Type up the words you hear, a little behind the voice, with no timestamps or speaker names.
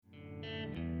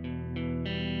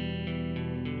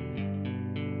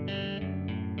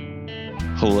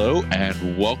Hello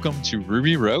and welcome to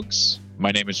Ruby Rogues. My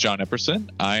name is John Epperson.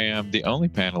 I am the only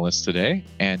panelist today,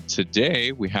 and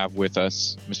today we have with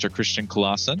us Mr. Christian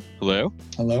Clausen. Hello.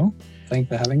 Hello. Thanks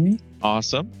for having me.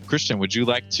 Awesome. Christian, would you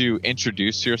like to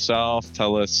introduce yourself?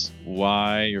 Tell us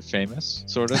why you're famous,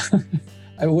 sort of?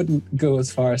 I wouldn't go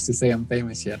as far as to say I'm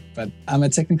famous yet, but I'm a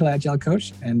technical agile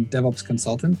coach and DevOps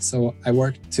consultant. So I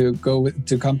work to go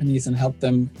to companies and help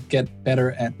them get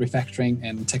better at refactoring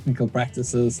and technical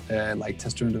practices like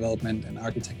test-driven development and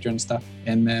architecture and stuff.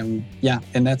 And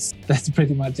and that's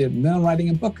pretty much it. And then I'm writing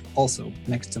a book also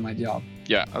next to my job.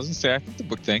 Yeah, I was gonna say, I think the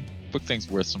book thing's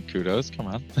worth some kudos. Come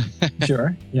on.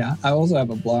 Sure. Yeah. I also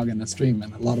have a blog and a stream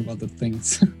and a lot of other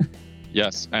things.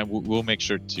 Yes, and we'll make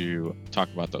sure to talk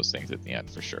about those things at the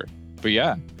end for sure. But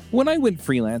yeah. When I went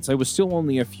freelance, I was still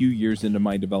only a few years into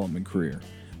my development career.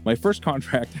 My first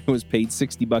contract, I was paid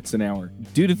 $60 an hour.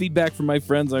 Due to feedback from my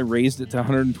friends, I raised it to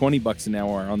 $120 an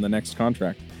hour on the next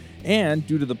contract. And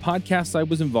due to the podcasts I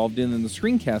was involved in and the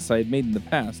screencasts I had made in the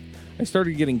past, I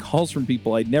started getting calls from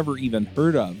people I'd never even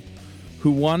heard of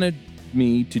who wanted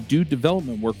me to do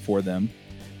development work for them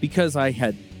because I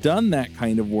had done that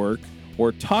kind of work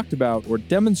or talked about or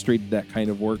demonstrated that kind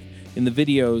of work in the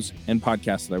videos and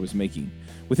podcasts that I was making.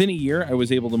 Within a year, I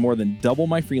was able to more than double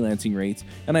my freelancing rates,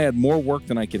 and I had more work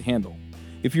than I could handle.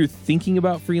 If you're thinking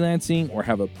about freelancing or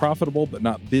have a profitable but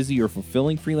not busy or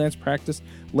fulfilling freelance practice,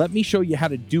 let me show you how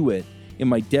to do it in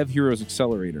my Dev Heroes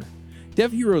Accelerator.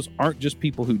 Dev Heroes aren't just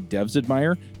people who devs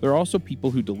admire, they're also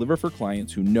people who deliver for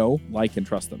clients who know, like, and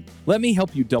trust them. Let me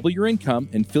help you double your income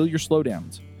and fill your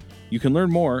slowdowns. You can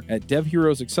learn more at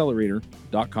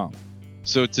devheroesaccelerator.com.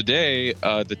 So today,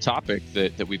 the topic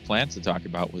that we planned to talk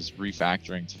about was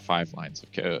refactoring to 5 lines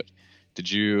of code. Did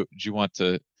you want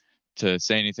to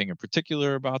say anything in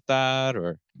particular about that,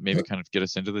 or maybe kind of get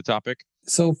us into the topic?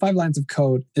 So 5 lines of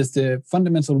code is the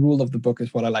fundamental rule of the book,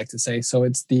 is what I like to say. So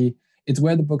it's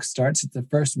where the book starts. It's the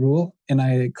first rule, and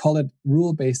I call it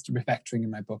rule-based refactoring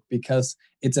in my book because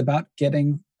it's about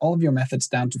getting all of your methods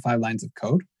down to 5 lines of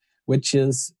code, which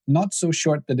is not so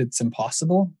short that it's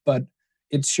impossible, but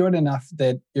it's short enough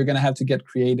that you're going to have to get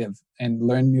creative and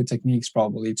learn new techniques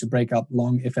probably to break up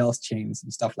long if-else chains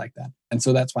and stuff like that. And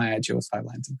so that's why I chose 5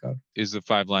 lines of code. Is the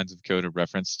 5 lines of code a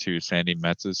reference to Sandy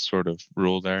Metz's sort of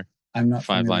rule there? I'm not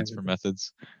 5 lines for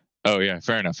methods. Oh yeah,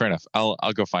 fair enough.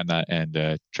 I'll go find that and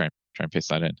try and paste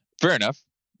that in. Fair enough.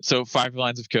 So 5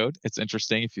 lines of code. It's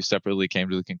interesting if you separately came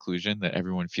to the conclusion that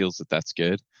everyone feels that that's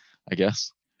good, I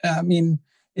guess. I mean,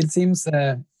 it seems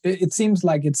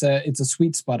like it's a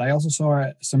sweet spot. I also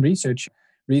saw some research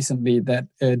recently that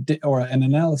or an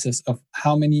analysis of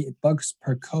how many bugs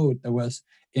per code there was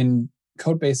in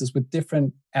code bases with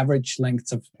different average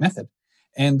lengths of method,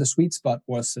 and the sweet spot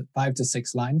was 5 to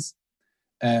 6 lines.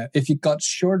 If it got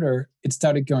shorter, it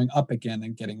started going up again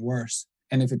and getting worse,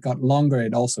 and if it got longer,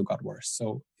 it also got worse.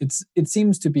 So it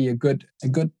seems to be a good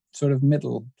sort of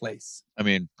middle place. I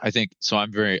mean, I think so.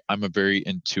 I'm a very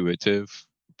intuitive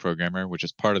programmer, which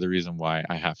is part of the reason why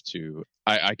I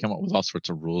come up with all sorts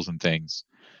of rules and things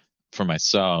for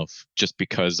myself, just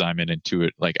because I'm an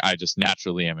intuitive, like I just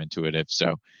naturally am intuitive.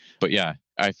 So, but yeah,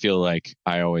 I feel like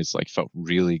I always felt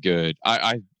really good.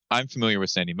 I'm familiar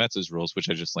with Sandy Metz's rules, which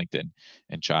I just linked in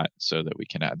chat so that we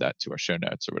can add that to our show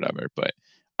notes or whatever. But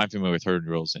I'm familiar with her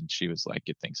rules, and she was like,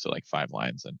 get things to like 5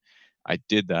 lines, and I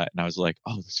did that, and I was like,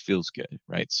 oh, this feels good,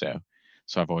 right? So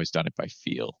I've always done it by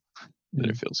feel. That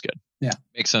it feels good. Yeah.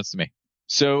 Makes sense to me.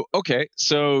 So, okay.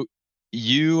 So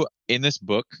you, in this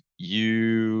book,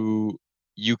 you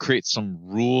create some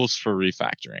rules for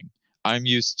refactoring. I'm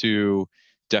used to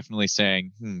definitely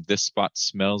saying, this spot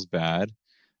smells bad.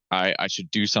 I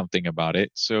should do something about it.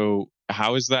 So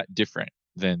how is that different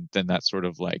than that sort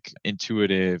of like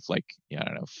intuitive,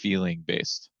 feeling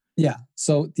based? Yeah.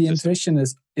 So the intuition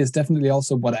is definitely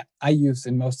also what I use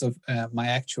in most of my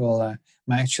actual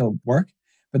work.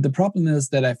 But the problem is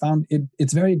that I found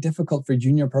it's very difficult for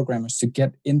junior programmers to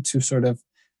get into sort of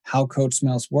how code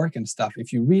smells work and stuff.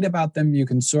 If you read about them, you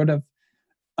can sort of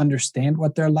understand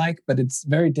what they're like, but it's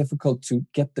very difficult to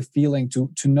get the feeling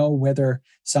to know whether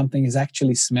something is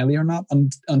actually smelly or not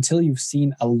until you've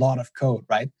seen a lot of code,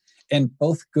 right? And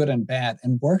both good and bad,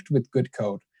 and worked with good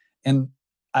code. And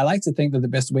I like to think that the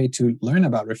best way to learn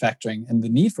about refactoring and the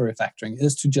need for refactoring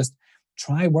is to just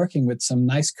try working with some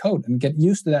nice code and get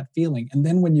used to that feeling. And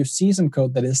then when you see some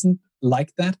code that isn't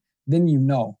like that, then you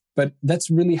know. But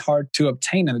that's really hard to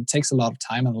obtain, and it takes a lot of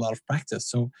time and a lot of practice.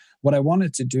 So what I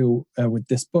wanted to do with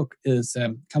this book is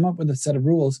come up with a set of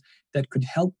rules that could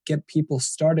help get people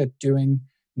started doing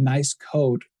nice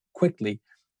code quickly.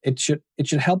 It should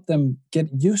help them get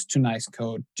used to nice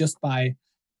code just by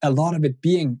a lot of it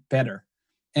being better.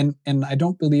 And I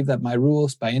don't believe that my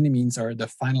rules by any means are the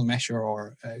final measure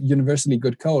or universally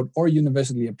good code or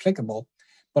universally applicable,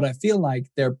 but I feel like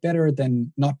they're better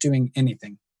than not doing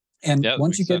anything. And Yeah, that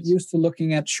once you makes get sense. used to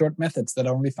looking at short methods that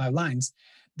are only 5 lines,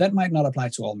 that might not apply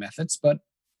to all methods, but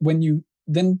when you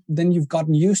then you've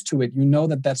gotten used to it, you know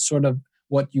that that's sort of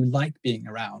what you like being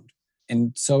around.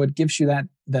 And so it gives you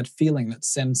that feeling, that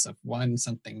sense of when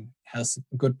something has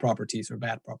good properties or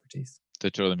bad properties.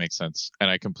 That totally makes sense. And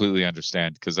I completely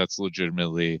understand, because that's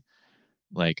legitimately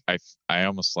like I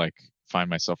almost like find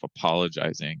myself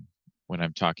apologizing when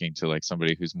I'm talking to like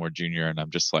somebody who's more junior, and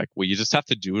I'm just like, well, you just have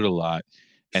to do it a lot,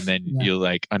 and then Yeah. you'll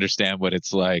like understand what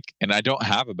it's like. And I don't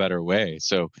have a better way.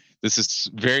 So this is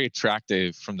very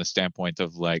attractive from the standpoint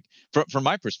of like, from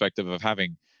my perspective of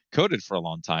having coded for a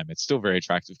long time, it's still very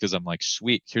attractive because I'm like,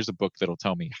 sweet, here's a book that'll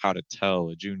tell me how to tell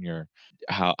a junior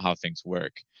how things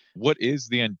work. What is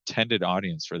the intended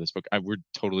audience for this book? We're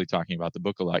totally talking about the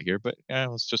book a lot here, but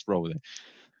let's just roll with it.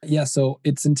 Yeah, so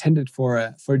it's intended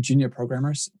for junior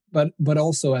programmers, but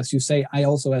also, as you say, I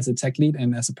also, as a tech lead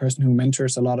and as a person who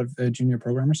mentors a lot of junior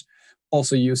programmers,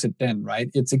 also use it then, right?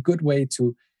 It's a good way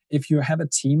to, if you have a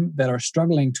team that are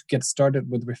struggling to get started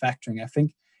with refactoring, I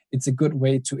think it's a good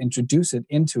way to introduce it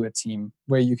into a team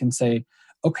where you can say,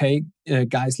 okay,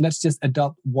 guys, let's just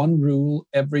adopt one rule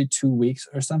every 2 weeks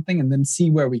or something, and then see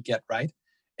where we get, right?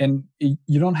 And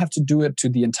you don't have to do it to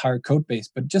the entire code base,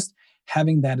 but just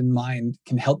having that in mind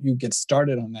can help you get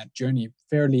started on that journey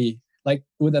fairly, like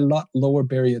with a lot lower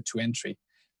barrier to entry.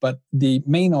 But the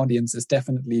main audience is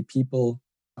definitely people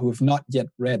who have not yet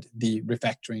read the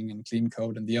Refactoring and Clean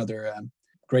Code and the other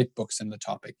great books in the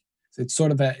topic. So it's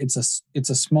sort of it's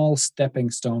a small stepping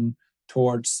stone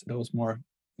towards those more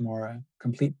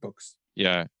complete books.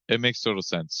 Yeah, it makes total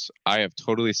sense. I have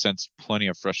totally sensed plenty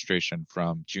of frustration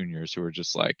from juniors who are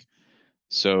just like,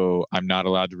 so I'm not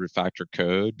allowed to refactor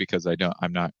code because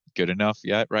I'm not good enough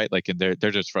yet, right? Like, and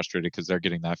they're just frustrated because they're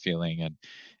getting that feeling,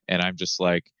 and I'm just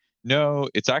like, no,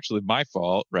 it's actually my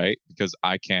fault, right? Because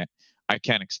I can't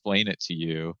explain it to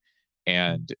you,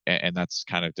 and that's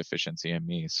kind of deficiency in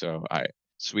me. So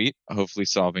sweet, hopefully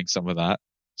solving some of that.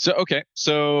 So okay,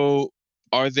 so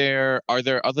are there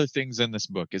other things in this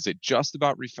book? Is it just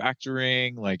about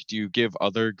refactoring? Like, do you give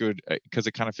other good, because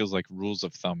it kind of feels like rules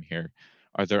of thumb here.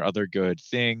 Are there other good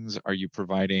things? Are you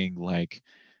providing like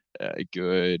a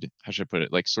good, how should I put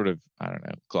it, like sort of, I don't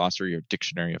know, glossary or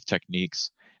dictionary of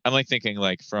techniques? I'm like thinking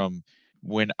like from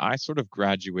when I sort of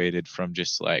graduated from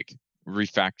just like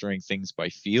refactoring things by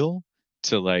feel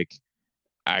to like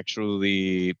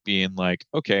actually being like,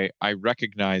 okay, I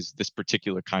recognize this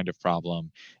particular kind of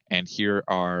problem, and here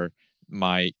are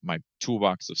my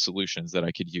toolbox of solutions that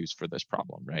I could use for this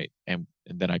problem, right? And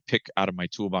then I pick out of my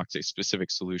toolbox a specific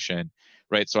solution,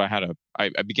 right? So I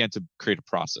began to create a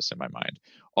process in my mind.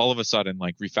 All of a sudden,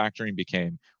 like refactoring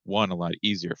became, one, a lot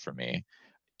easier for me,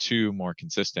 two, more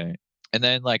consistent. And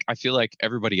then like I feel like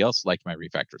everybody else liked my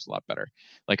refactors a lot better.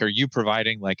 Like, are you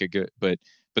providing like a good, but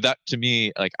that to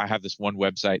me, like I have this one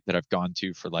website that I've gone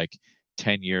to for like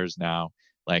 10 years now,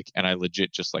 like, and I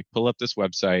legit just like pull up this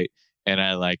website and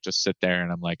I like just sit there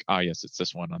and I'm like, oh yes, it's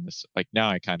this one on this. Like now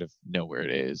I kind of know where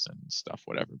it is and stuff,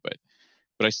 whatever. But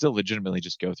I still legitimately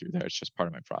just go through there. It's just part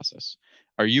of my process.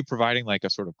 Are you providing like a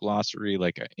sort of glossary,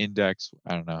 like an index?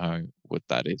 I don't know what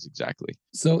that is exactly.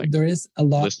 So like there is a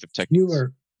lot list of techniques.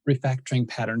 fewer refactoring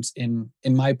patterns in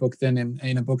my book than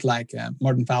in a book like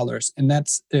Martin Fowler's, and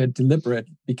that's deliberate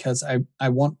because I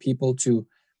want people to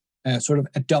sort of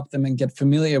adopt them and get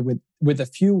familiar with a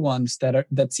few ones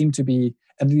that seem to be,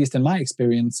 at least in my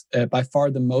experience, by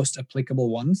far the most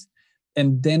applicable ones,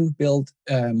 and then build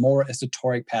more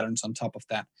esoteric patterns on top of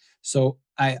that. So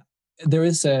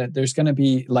there's going to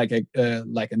be like an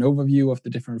overview of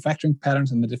the different refactoring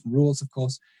patterns and the different rules, of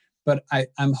course. But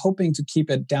I'm hoping to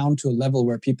keep it down to a level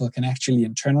where people can actually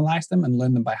internalize them and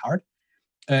learn them by heart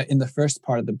in the first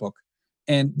part of the book.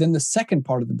 And then the second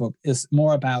part of the book is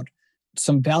more about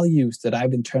some values that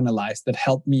I've internalized that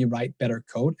help me write better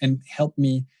code and help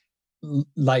me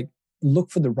like look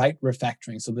for the right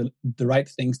refactoring, so the right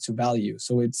things to value.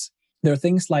 So there are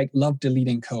things like love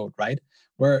deleting code, right?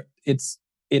 Where it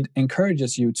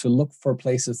encourages you to look for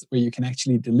places where you can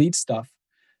actually delete stuff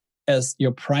as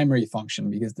your primary function,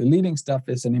 because deleting stuff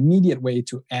is an immediate way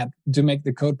to make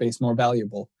the code base more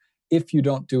valuable if you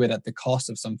don't do it at the cost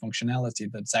of some functionality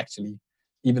that's actually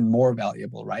even more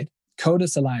valuable, right? Code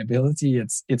is a liability.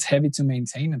 It's heavy to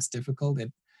maintain. It's difficult.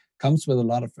 It comes with a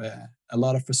lot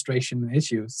of frustration and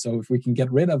issues. So if we can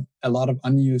get rid of a lot of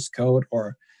unused code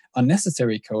or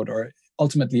unnecessary code or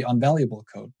ultimately unvaluable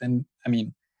code, then I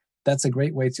mean that's a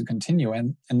great way to continue.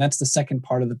 And that's the second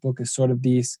part of the book, is sort of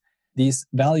these these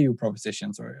value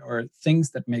propositions or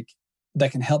things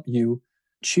that can help you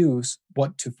choose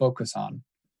what to focus on,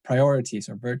 priorities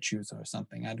or virtues or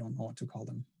something. I don't know what to call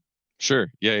them.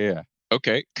 Sure. Yeah.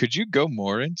 Okay. Could you go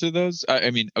more into those?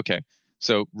 I mean, okay.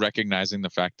 So recognizing the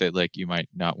fact that like you might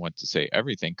not want to say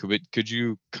everything, could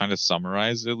you kind of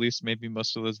summarize at least maybe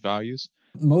most of those values?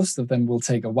 Most of them will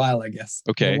take a while, I guess.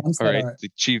 Okay. The ones All that right. are The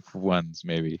chief ones,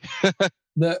 maybe.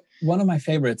 the one of my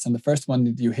favorites, and the first one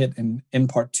that you hit in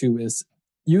part 2, is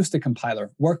use the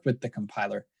compiler, work with the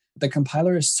compiler. The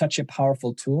compiler is such a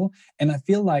powerful tool, and I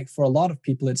feel like for a lot of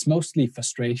people it's mostly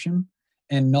frustration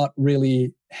and not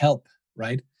really help,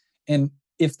 right? And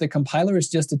if the compiler is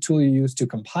just a tool you use to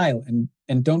compile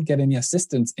and don't get any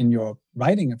assistance in your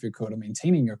writing of your code or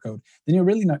maintaining your code, then you're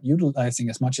really not utilizing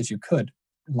as much as you could,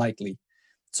 likely.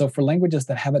 So for languages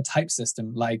that have a type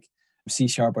system like C#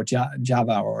 or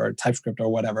Java or TypeScript or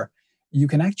whatever, you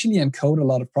can actually encode a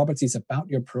lot of properties about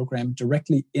your program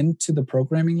directly into the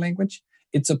programming language.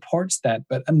 It supports that,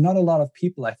 but not a lot of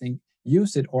people, I think,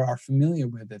 use it or are familiar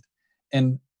with it.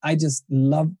 And I just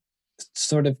love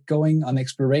sort of going on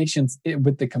explorations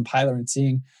with the compiler and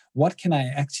seeing what can I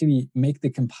actually make the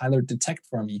compiler detect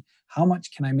for me? How much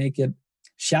can I make it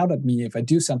shout at me if I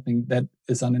do something that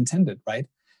is unintended, right?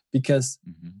 Because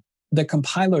the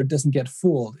compiler doesn't get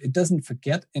fooled. It doesn't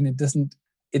forget, and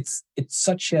it's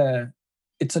such a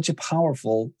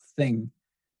powerful thing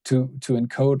to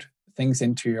encode things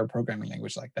into your programming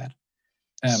language like that.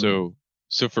 So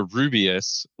for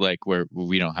Rubyus, like where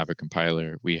we don't have a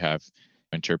compiler, we have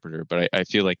interpreter, but I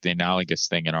feel like the analogous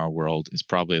thing in our world is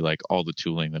probably like all the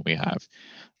tooling that we have,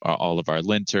 all of our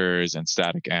linters and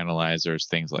static analyzers,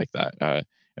 things like that.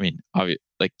 I mean,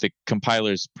 like the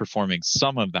compiler's performing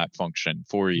some of that function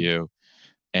for you,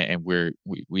 and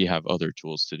we have other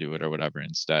tools to do it or whatever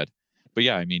instead. But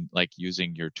yeah, I mean, like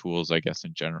using your tools, I guess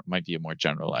in general might be a more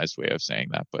generalized way of saying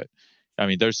that. But I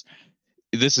mean,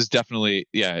 this is definitely,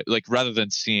 yeah, like rather than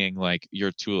seeing like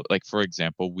your tool, like for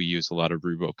example, we use a lot of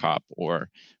Rubocop or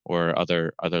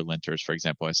other linters, for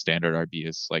example, as standard RB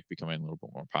is like becoming a little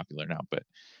bit more popular now. But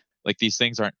like these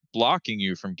things aren't blocking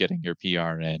you from getting your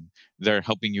PR in. They're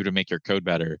helping you to make your code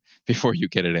better before you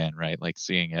get it in, right? Like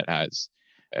seeing it as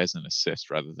an assist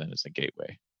rather than as a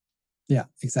gateway. Yeah,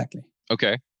 exactly.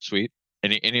 Okay, sweet.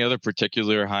 Any other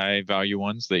particular high value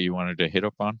ones that you wanted to hit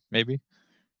up on, maybe?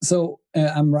 So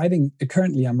I'm writing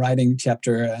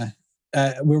chapter.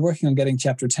 We're working on getting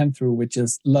chapter 10 through, which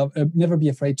is never be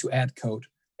afraid to add code.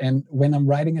 And when I'm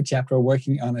writing a chapter,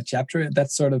 working on a chapter,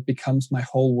 that sort of becomes my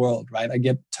whole world, right? I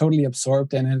get totally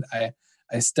absorbed in it.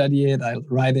 I study it, I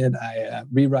write it, I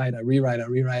rewrite,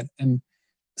 and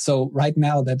so right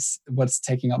now that's what's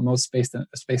taking up most space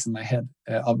in my head.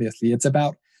 Obviously, it's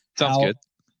about Sounds how good.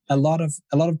 a lot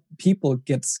of people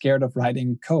get scared of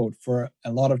writing code for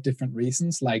a lot of different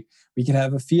reasons. Like we could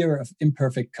have a fear of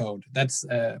imperfect code. That's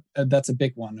a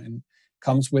big one, and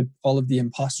comes with all of the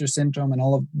imposter syndrome and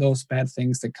all of those bad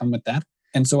things that come with that.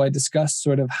 And so I discussed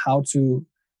sort of how to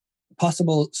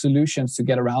possible solutions to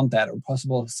get around that,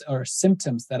 or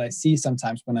symptoms that I see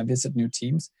sometimes when I visit new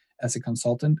teams as a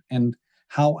consultant, and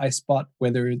how I spot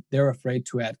whether they're afraid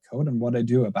to add code and what I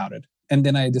do about it. And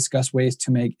then I discuss ways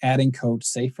to make adding code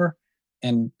safer,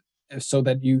 and so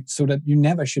that you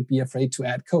never should be afraid to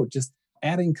add code. Just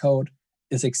adding code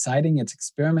is exciting, it's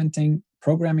experimenting.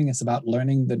 Programming is about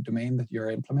learning the domain that you're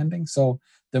implementing. So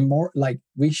the more, like,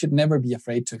 we should never be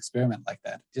afraid to experiment like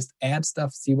that. Just add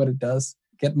stuff, see what it does,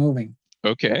 get moving.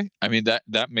 Okay. I mean,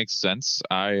 that makes sense.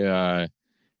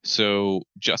 So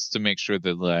just to make sure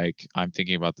that like I'm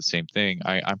thinking about the same thing,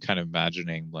 I'm kind of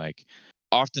imagining like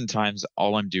oftentimes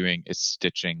all I'm doing is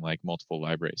stitching like multiple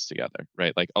libraries together,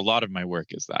 right? Like a lot of my work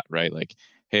is that, right? Like,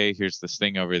 hey, here's this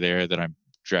thing over there that I'm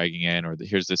dragging in, or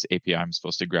here's this API I'm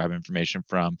supposed to grab information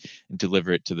from and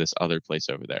deliver it to this other place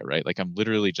over there, right? Like I'm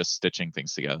literally just stitching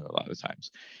things together a lot of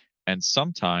times. And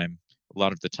a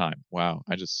lot of the time, wow,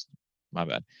 my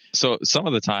bad. So some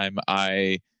of the time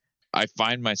I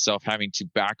find myself having to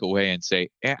back away and say,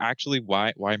 actually,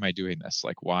 why am I doing this?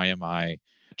 Like, why am I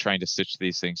trying to stitch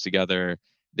these things together?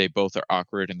 They both are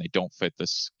awkward and they don't fit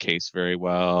this case very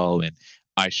well. And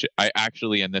I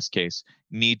actually, in this case,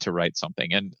 need to write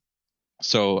something. And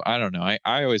so I don't know.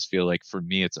 I always feel like for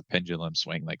me, it's a pendulum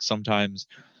swing. Like sometimes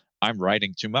I'm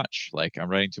writing too much. Like I'm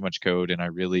writing too much code, and I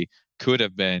really could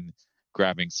have been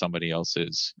grabbing somebody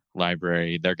else's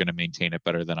library. They're going to maintain it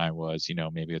better than I was.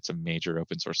 Maybe it's a major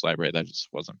open source library that I just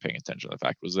wasn't paying attention to the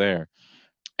fact was there.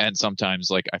 And sometimes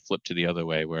like I flip to the other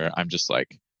way where I'm just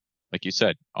like you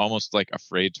said, almost like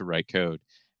afraid to write code.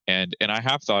 And I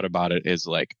have thought about it as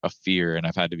like a fear, and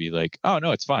I've had to be like, oh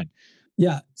no, it's fine.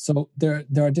 Yeah, so there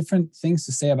are different things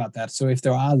to say about that. So if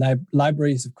there are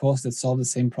libraries, of course, that solve the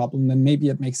same problem, then maybe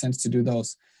it makes sense to do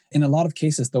those. In a lot of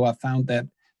cases, though, I've found that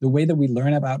the way that we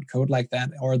learn about code like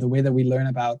that, or the way that we learn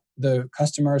about the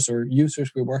customers or users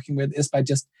we're working with, is by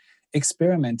just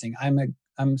experimenting. I'm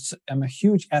a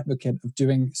huge advocate of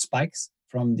doing spikes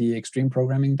from the extreme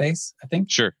programming days, I think.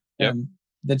 Sure. Yep.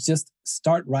 That just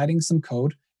start writing some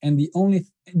code, and the only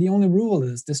rule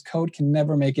is this code can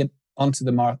never make it onto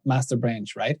the master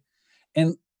branch, right?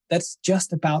 And that's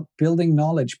just about building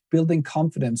knowledge, building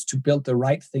confidence to build the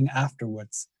right thing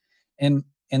afterwards. And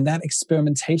that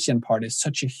experimentation part is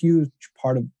such a huge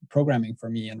part of programming for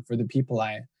me and for the people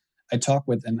I talk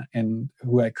with and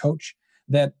who I coach,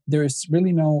 that there is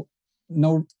really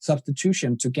no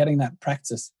substitution to getting that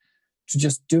practice, to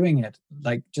just doing it,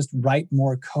 like just write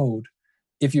more code.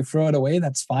 If you throw it away,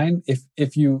 that's fine.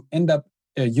 If you end up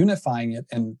unifying it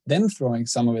and then throwing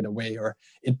some of it away, or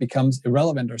it becomes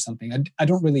irrelevant or something, I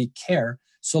don't really care,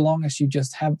 so long as you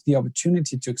just have the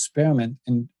opportunity to experiment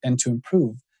and to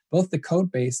improve both the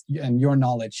code base and your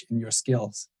knowledge and your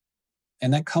skills.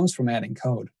 And that comes from adding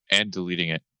code. And deleting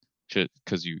it,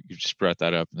 because you just brought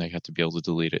that up, and they have to be able to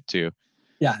delete it too.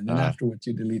 Yeah, and then afterwards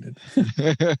you delete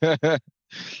it.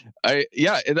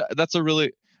 That's a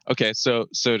really... Okay, so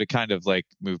to kind of like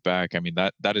move back, I mean,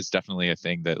 that is definitely a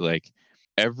thing that, like,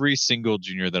 every single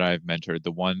junior that I've mentored,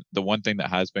 the one thing that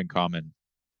has been common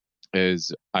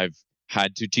is I've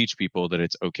had to teach people that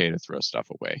it's okay to throw stuff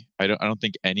away. I don't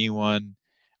think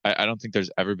there's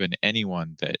ever been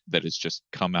anyone that has just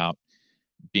come out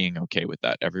being okay with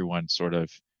that. Everyone sort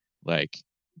of like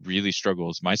really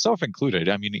struggles, myself included.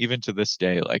 I mean, even to this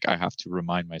day, like, I have to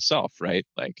remind myself, right?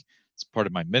 Like, it's part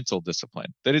of my mental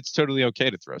discipline that it's totally okay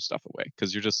to throw stuff away,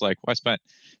 because you're just like, well, I spent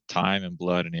time and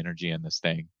blood and energy in this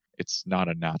thing. It's not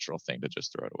a natural thing to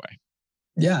just throw it away.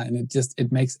 Yeah, and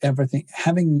it makes everything,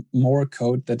 having more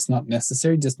code that's not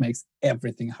necessary just makes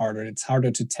everything harder. It's harder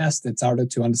to test, it's harder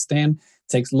to understand,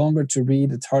 it takes longer to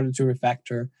read, it's harder to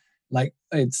refactor. Like,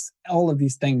 it's all of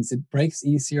these things. It breaks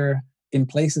easier in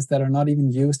places that are not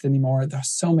even used anymore. There are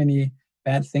so many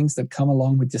bad things that come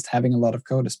along with just having a lot of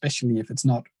code, especially if it's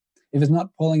not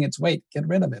pulling its weight. Get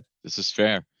rid of it. This is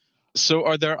fair. So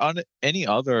are there any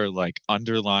other like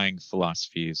underlying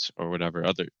philosophies or whatever,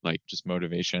 other like just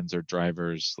motivations or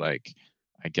drivers, like,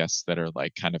 I guess, that are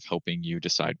like kind of helping you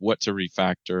decide what to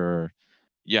refactor?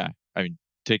 Yeah, I mean,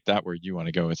 take that where you want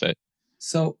to go with it.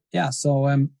 So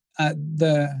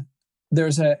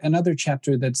there's another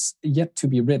chapter that's yet to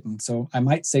be written. So I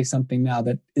might say something now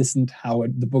that isn't how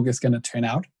the book is going to turn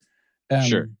out.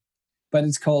 Sure. But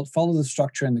it's called Follow the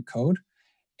Structure in the Code.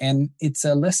 And it's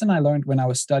a lesson I learned when I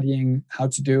was studying how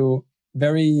to do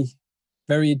very,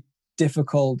 very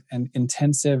difficult and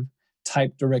intensive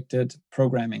type-directed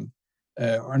programming,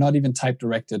 or not even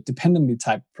type-directed, dependently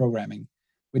typed programming,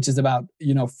 which is about,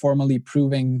 formally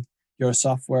proving your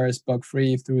software is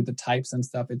bug-free through the types and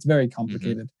stuff. It's very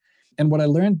complicated. Mm-hmm. And what I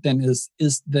learned then is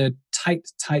the tight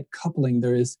coupling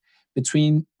there is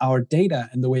between our data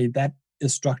and the way that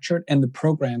is structured and the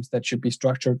programs that should be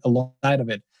structured alongside of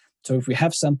it. So if we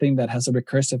have something that has a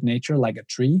recursive nature like a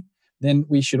tree, then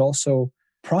we should also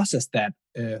process that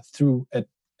through a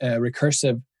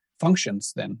recursive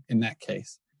functions then in that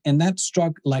case. And that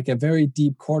struck like a very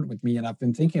deep chord with me. And I've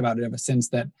been thinking about it ever since,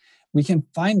 that we can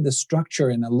find the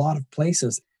structure in a lot of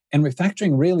places. And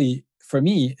refactoring really, for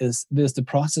me, is the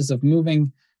process of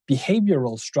moving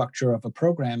behavioral structure of a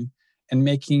program and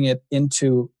making it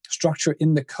into structure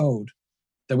in the code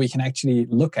that we can actually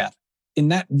look at. In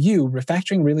that view,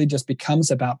 refactoring really just becomes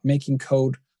about making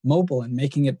code mobile and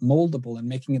making it moldable and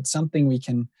making it something we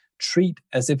can treat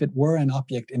as if it were an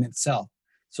object in itself.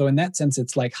 So in that sense,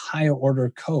 it's like higher order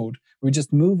code. We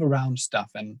just move around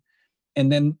stuff and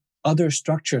then other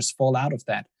structures fall out of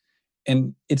that.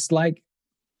 And it's like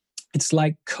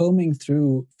combing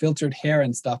through filtered hair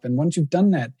and stuff. And once you've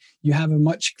done that, you have a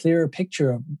much clearer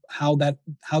picture of how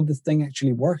this thing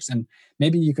actually works. And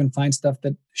maybe you can find stuff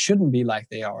that shouldn't be like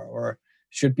they are or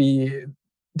should be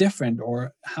different,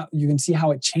 or how you can see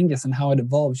how it changes and how it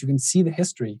evolves. You can see the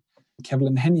history.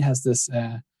 Kevlin Henny has this,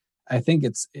 I think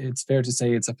it's fair to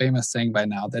say it's a famous saying by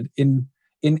now, that in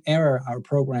error, our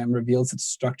program reveals its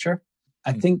structure.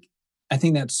 I think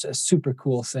that's a super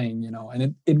cool saying,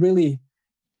 and it really,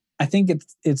 I think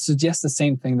it suggests the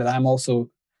same thing that I'm also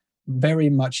very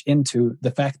much into,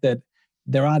 the fact that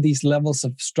there are these levels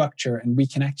of structure and we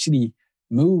can actually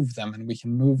move them and we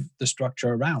can move the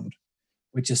structure around,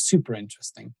 which is super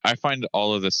interesting. I find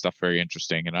all of this stuff very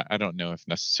interesting, and I don't know if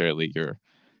necessarily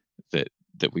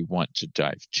that we want to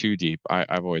dive too deep.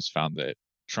 I've always found that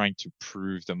trying to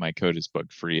prove that my code is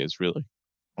bug-free is really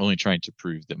only trying to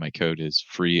prove that my code is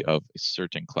free of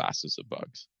certain classes of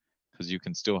bugs, because you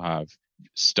can still have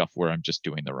stuff where I'm just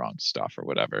doing the wrong stuff or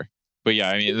whatever. But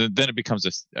yeah, I mean, then it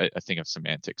becomes a thing of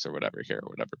semantics or whatever here or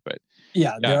whatever. But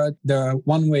yeah, there are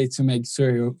one way to make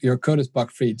sure your code is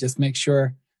bug free. Just make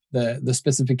sure the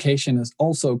specification is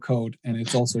also code and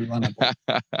it's also runnable.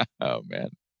 Oh man,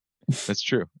 that's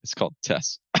true. It's called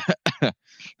tests.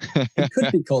 It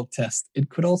could be called test.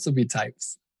 It could also be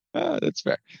types. That's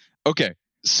fair. Okay.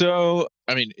 So,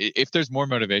 I mean, if there's more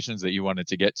motivations that you wanted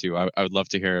to get to, I would love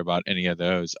to hear about any of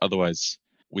those. Otherwise,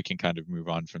 we can kind of move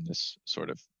on from this sort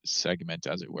of segment,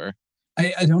 as it were.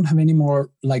 I don't have any more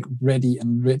like ready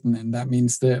and written, and that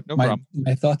means that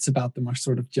my thoughts about them are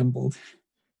sort of jumbled.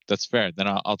 That's fair. Then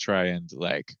I'll try and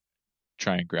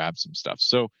grab some stuff.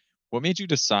 So, what made you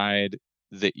decide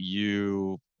that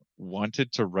you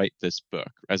wanted to write this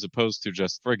book, as opposed to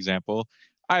just, for example,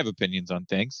 I have opinions on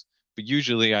things, but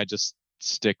usually I just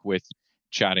stick with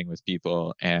chatting with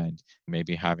people and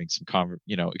maybe having some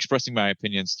expressing my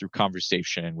opinions through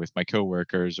conversation with my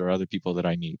coworkers or other people that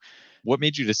I meet. What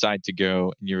made you decide to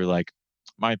go and you're like,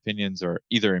 my opinions are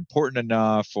either important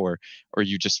enough or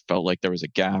you just felt like there was a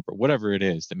gap or whatever it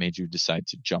is that made you decide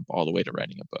to jump all the way to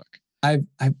writing a book?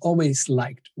 I've always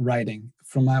liked writing.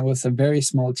 From I was a very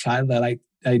small child that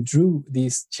I drew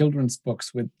these children's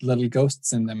books with little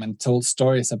ghosts in them and told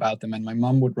stories about them, and my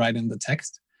mom would write in the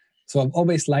text. So I've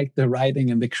always liked the writing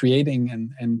and the creating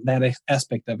and that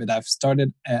aspect of it. I've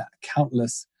started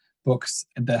countless books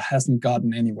that hasn't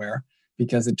gotten anywhere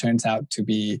because it turns out to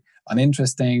be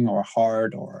uninteresting or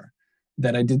hard, or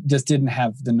that I just didn't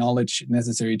have the knowledge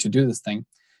necessary to do this thing.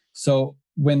 So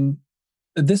when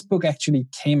this book actually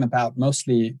came about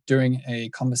mostly during a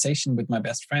conversation with my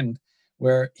best friend,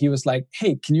 where he was like,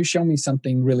 hey, can you show me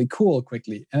something really cool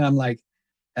quickly? And I'm like,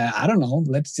 I don't know,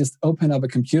 let's just open up a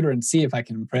computer and see if I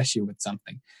can impress you with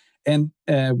something. And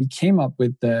we came up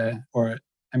with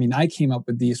I came up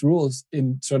with these rules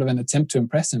in sort of an attempt to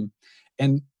impress him.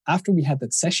 And after we had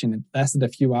that session, it lasted a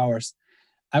few hours.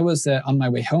 I was on my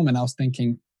way home and I was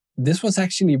thinking, this was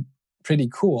actually pretty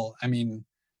cool. I mean,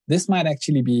 this might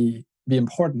actually be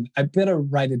important. I better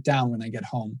write it down when I get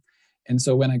home. And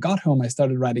so when I got home, I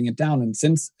started writing it down. And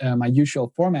since my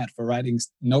usual format for writing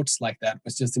notes like that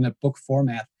was just in a book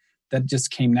format, that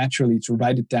just came naturally to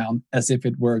write it down as if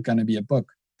it were going to be a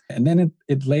book. And then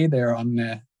it lay there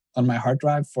on my hard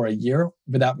drive for a year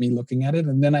without me looking at it.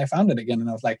 And then I found it again and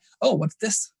I was like, oh, what's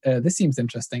this? This seems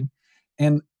interesting.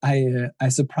 And I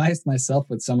surprised myself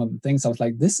with some of the things. I was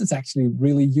like, this is actually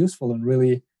really useful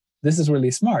and this is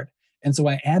really smart. And so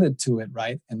I added to it,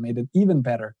 right, and made it even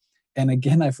better. And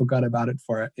again, I forgot about it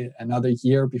for another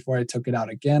year before I took it out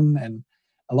again. And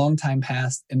a long time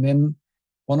passed. And then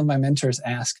one of my mentors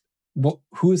asked,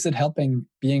 who is it helping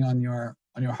being on your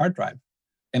hard drive?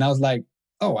 And I was like,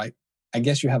 oh, I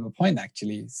guess you have a point,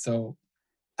 actually. So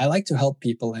I like to help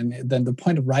people. And then the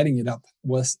point of writing it up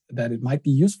was that it might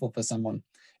be useful for someone.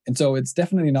 And so it's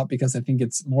definitely not because I think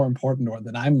it's more important or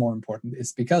that I'm more important.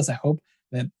 It's because I hope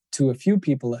that to a few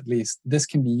people, at least, this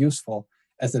can be useful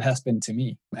as it has been to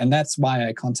me. And that's why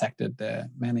I contacted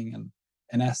Manning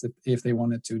and asked if they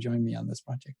wanted to join me on this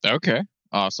project. Okay,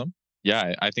 awesome.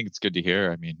 Yeah, I think it's good to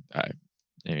hear. I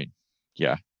mean,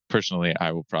 yeah, personally,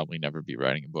 I will probably never be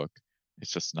writing a book.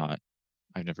 It's just not,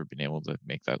 I've never been able to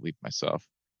make that leap myself.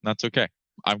 And that's okay.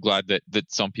 I'm glad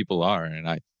that some people are, and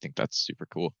I think that's super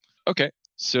cool. Okay.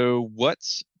 So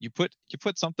you put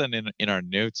something in our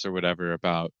notes or whatever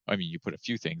about, I mean, you put a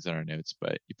few things in our notes,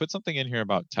 but you put something in here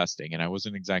about testing, and I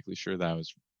wasn't exactly sure that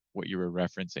was what you were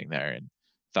referencing there, and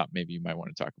thought maybe you might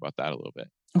want to talk about that a little bit.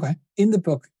 Okay. In the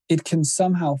book, it can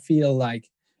somehow feel like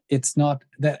it's not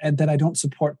that I don't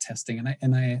support testing,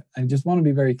 and I just want to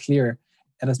be very clear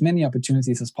at as many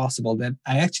opportunities as possible that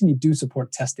I actually do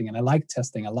support testing, and I like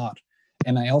testing a lot.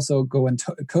 And I also go and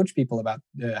coach people about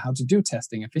how to do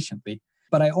testing efficiently.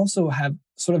 But I also have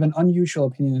sort of an unusual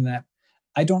opinion in that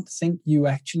I don't think you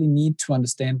actually need to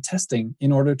understand testing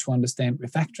in order to understand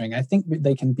refactoring. I think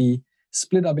they can be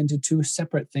split up into two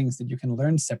separate things that you can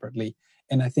learn separately.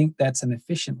 And I think that's an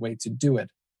efficient way to do it.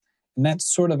 And that's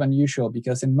sort of unusual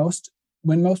because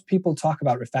when most people talk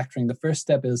about refactoring, the first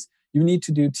step is you need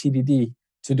to do TDD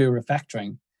to do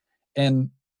refactoring.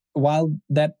 And while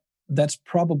that's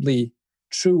probably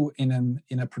true in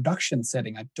a production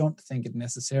setting, I don't think it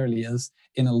necessarily is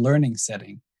in a learning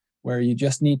setting where you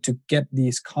just need to get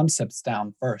these concepts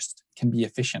down first can be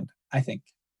efficient, I think.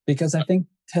 Because I think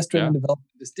test-driven development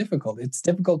is difficult. It's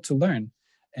difficult to learn.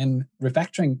 And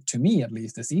refactoring, to me at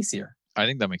least, is easier. I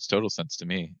think that makes total sense to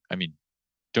me. I mean,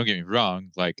 don't get me wrong,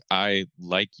 like I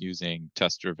like using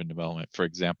test-driven development. For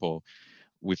example,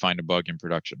 we find a bug in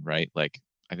production, right? Like,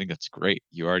 I think that's great.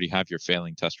 You already have your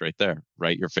failing test right there,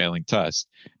 right? Your failing test,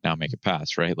 now make it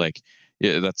pass, right? Like,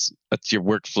 yeah, that's your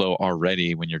workflow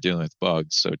already when you're dealing with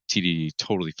bugs. So TDD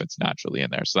totally fits naturally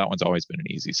in there. So that one's always been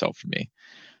an easy sell for me.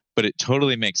 But it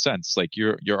totally makes sense. Like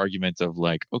your argument of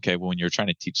like, okay, well, when you're trying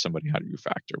to teach somebody how to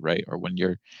refactor, right? Or when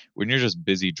you're just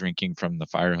busy drinking from the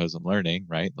fire hose and learning,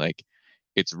 right? Like,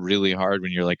 it's really hard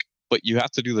when you're like, but you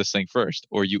have to do this thing first,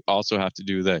 or you also have to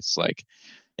do this. Like,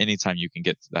 anytime you can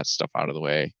get that stuff out of the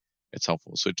way, it's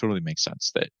helpful. So it totally makes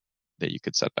sense that you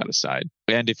could set that aside.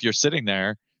 And if you're sitting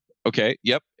there, okay,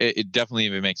 yep, it definitely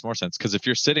even makes more sense. Because if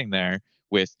you're sitting there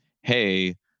with,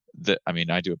 hey, I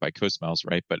mean, I do it by co-smells,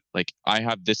 right? But like, I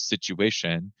have this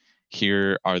situation.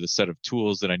 Here are the set of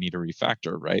tools that I need to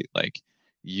refactor, right? Like,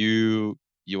 you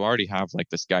already have like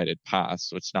this guided path,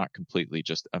 so it's not completely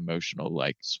just emotional,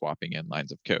 like swapping in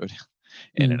lines of code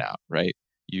in and out, right?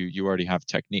 You already have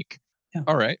technique. Yeah.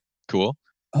 All right, cool.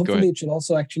 Hopefully it should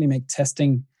also actually make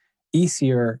testing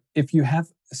easier if you have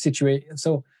a situation.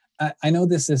 So I know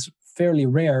this is fairly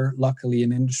rare, luckily,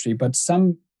 in industry, but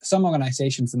some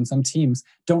organizations and some teams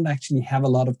don't actually have a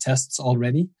lot of tests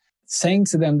already. Saying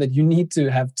to them that you need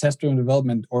to have test-driven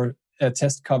development or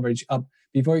test coverage up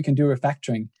before you can do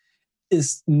refactoring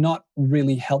is not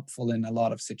really helpful in a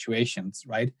lot of situations,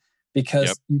 right?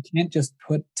 Because you can't just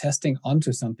put testing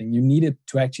onto something. You need it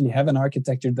to actually have an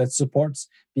architecture that supports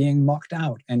being mocked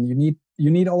out, and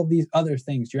you need all of these other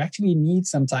things. You actually need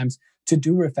sometimes to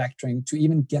do refactoring to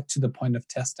even get to the point of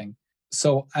testing.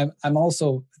 So I'm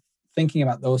also thinking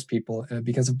about those people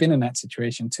because I've been in that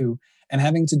situation too, and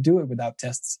having to do it without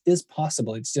tests is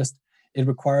possible. It's just it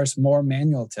requires more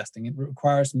manual testing. It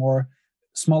requires more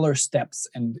smaller steps,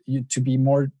 and you to be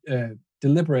more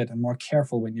deliberate and more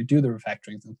careful when you do the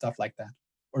refactorings and stuff like that,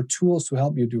 or tools to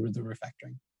help you do the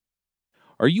refactoring.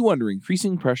 Are you under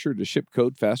increasing pressure to ship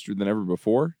code faster than ever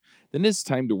before? Then it's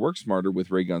time to work smarter with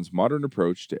Raygun's modern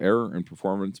approach to error and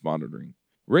performance monitoring.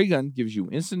 Raygun gives you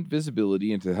instant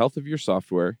visibility into the health of your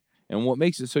software, and what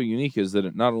makes it so unique is that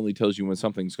it not only tells you when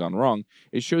something's gone wrong,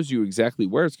 it shows you exactly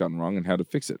where it's gone wrong and how to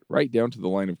fix it, right down to the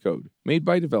line of code. Made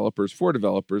by developers for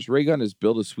developers, Raygun has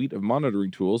built a suite of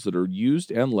monitoring tools that are used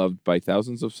and loved by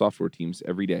thousands of software teams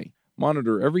every day.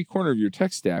 Monitor every corner of your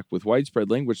tech stack with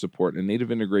widespread language support and native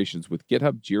integrations with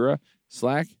GitHub, Jira,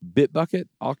 Slack, Bitbucket,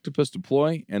 Octopus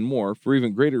Deploy, and more for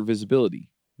even greater visibility.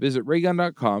 Visit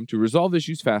Raygun.com to resolve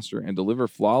issues faster and deliver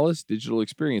flawless digital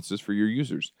experiences for your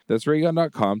users. That's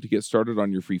Raygun.com to get started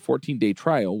on your free 14-day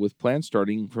trial with plans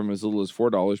starting from as little as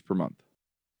 $4 per month.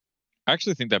 I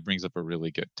actually think that brings up a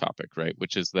really good topic, right?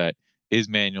 Which is that, is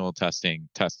manual testing?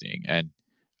 And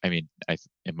I mean,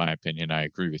 in my opinion, I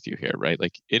agree with you here, right?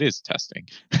 Like, it is testing.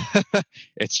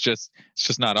 It's just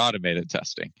not automated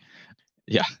testing.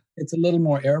 Yeah. It's a little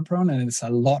more error prone and it's a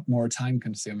lot more time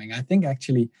consuming. I think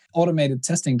actually automated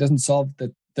testing doesn't solve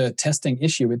the testing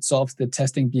issue. It solves the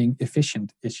testing being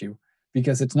efficient issue,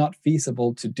 because it's not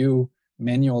feasible to do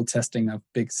manual testing of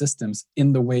big systems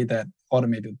in the way that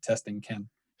automated testing can.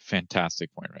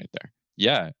 Fantastic point right there.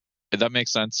 Yeah, that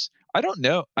makes sense. I don't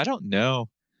know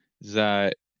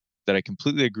that I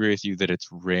completely agree with you that it's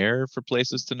rare for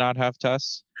places to not have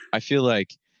tests. I feel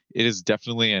like it is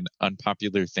definitely an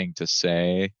unpopular thing to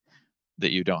say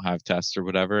that you don't have tests or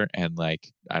whatever. And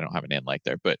like, I don't have an in like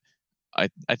there, but I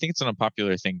think it's an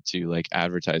unpopular thing to like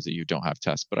advertise that you don't have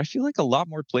tests. But I feel like a lot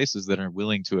more places that are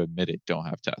willing to admit it don't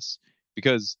have tests.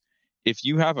 Because if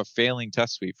you have a failing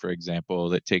test suite, for example,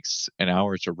 that takes an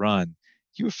hour to run,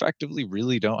 you effectively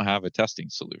really don't have a testing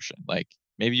solution. Like,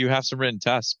 maybe you have some written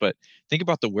tests, but think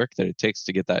about the work that it takes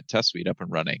to get that test suite up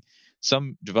and running.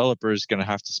 Some developer is going to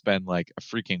have to spend like a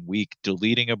freaking week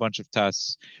deleting a bunch of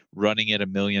tests, running it a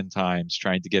million times,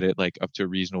 trying to get it like up to a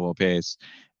reasonable pace.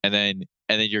 And then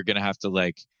you're going to have to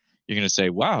you're going to say,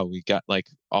 wow, we got like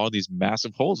all these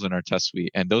massive holes in our test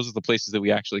suite. And those are the places that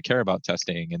we actually care about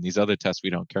testing. And these other tests we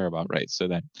don't care about. Right. So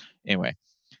then anyway.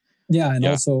 Yeah. And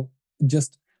also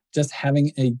just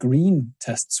having a green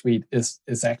test suite is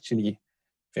actually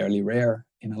fairly rare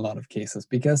in a lot of cases,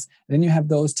 because then you have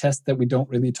those tests that we don't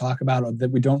really talk about or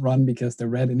that we don't run because they're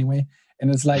red anyway.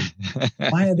 And it's like,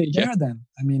 why are they there then?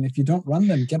 I mean, if you don't run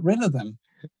them, get rid of them.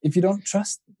 If you don't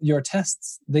trust your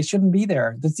tests, they shouldn't be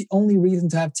there. That's the only reason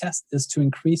to have tests, is to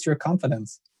increase your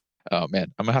confidence. Oh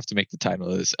man, I'm gonna have to make the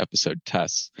title of this episode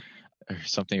tests or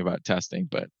something about testing.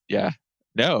 But yeah,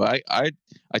 no, I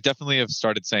definitely have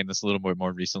started saying this a little bit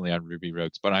more recently on Ruby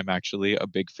Rogues, but I'm actually a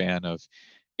big fan of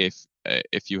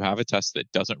if you have a test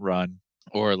that doesn't run,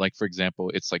 or like, for example,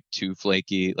 it's like too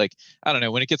flaky, like, I don't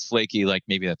know, when it gets flaky, like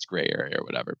maybe that's gray area or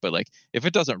whatever. But like, if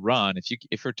it doesn't run,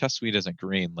 if your test suite isn't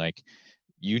green, like,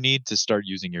 you need to start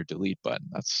using your delete button.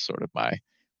 That's sort of my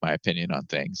opinion on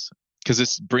things, because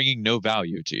it's bringing no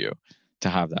value to you to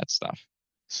have that stuff.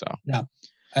 So yeah,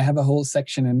 I have a whole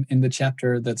section in the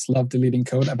chapter that's love deleting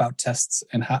code about tests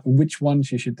and which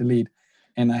ones you should delete.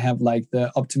 And I have like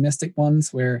the optimistic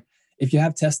ones where if you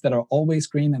have tests that are always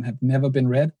green and have never been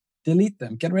read, delete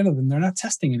them, get rid of them. They're not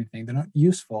testing anything. They're not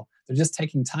useful. They're just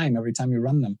taking time every time you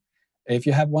run them. If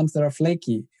you have ones that are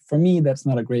flaky, for me, that's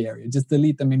not a gray area. Just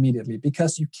delete them immediately,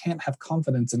 because you can't have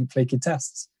confidence in flaky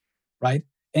tests, right?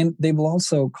 And they will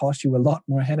also cost you a lot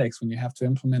more headaches when you have to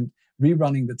implement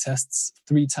rerunning the tests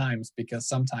 3 times because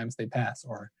sometimes they pass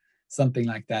or something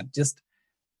like that. Just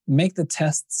make the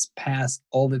tests pass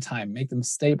all the time. Make them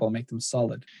stable, make them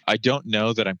solid. I don't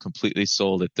know that I'm completely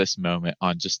sold at this moment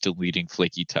on just deleting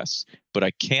flaky tests, but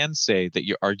I can say that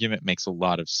your argument makes a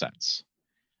lot of sense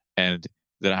and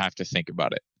that I have to think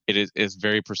about it. It is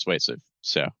very persuasive.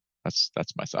 So that's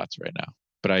my thoughts right now.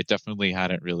 But I definitely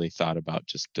hadn't really thought about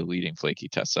just deleting flaky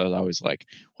tests. I was always like,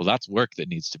 well, that's work that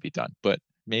needs to be done. But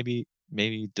maybe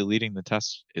deleting the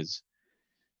test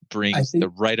brings the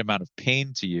right amount of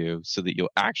pain to you so that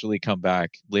you'll actually come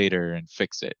back later and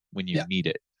fix it when you need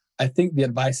it. I think the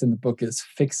advice in the book is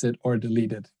fix it or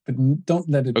delete it, but don't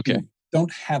let it be.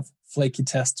 Don't have flaky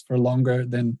tests for longer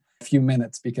than a few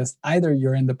minutes, because either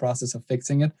you're in the process of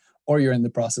fixing it or you're in the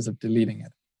process of deleting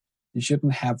it. You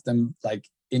shouldn't have them like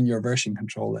in your version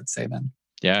control, let's say then.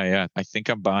 Yeah. I think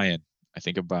I'm buying.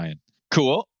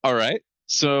 Cool. All right.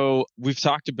 So we've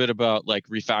talked a bit about like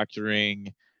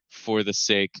refactoring for the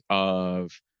sake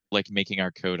of like making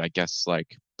our code, I guess,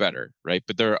 like better, right?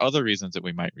 But there are other reasons that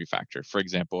we might refactor. For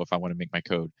example, if I want to make my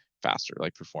code faster,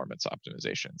 like performance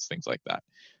optimizations, things like that,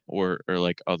 or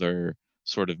like other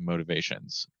sort of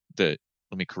motivations that,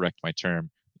 let me correct my term,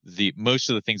 most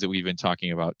of the things that we've been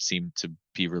talking about seem to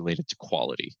be related to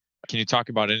quality. Can you talk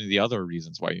about any of the other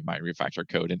reasons why you might refactor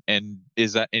code? And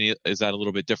is that a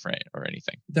little bit different or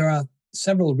anything? There are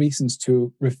several reasons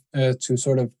to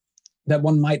sort of that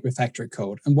one might refactor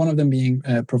code, and one of them being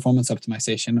performance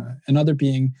optimization, another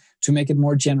being to make it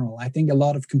more general. I think a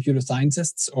lot of computer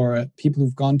scientists or people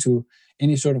who've gone to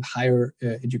any sort of higher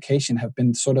education have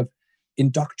been sort of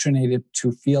indoctrinated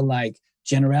to feel like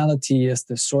generality is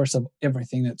the source of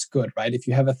everything that's good, right? If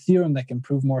you have a theorem that can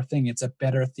prove more things, it's a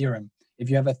better theorem. If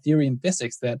you have a theory in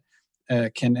physics that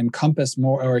can encompass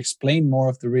more or explain more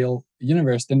of the real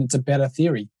universe, then it's a better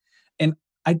theory. And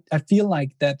I feel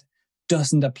like that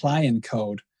doesn't apply in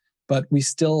code, but we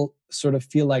still sort of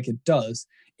feel like it does.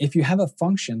 If you have a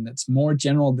function that's more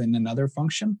general than another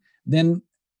function, then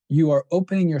you are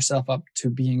opening yourself up to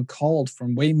being called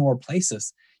from way more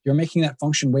places. You're making that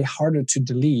function way harder to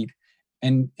delete,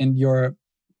 and you're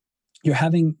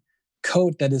having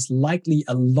code that is likely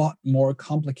a lot more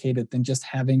complicated than just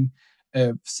having,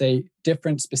 say,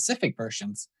 different specific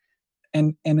versions.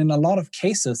 And in a lot of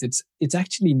cases, it's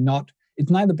actually not. It's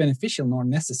neither beneficial nor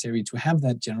necessary to have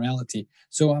that generality.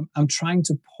 So I'm trying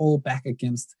to pull back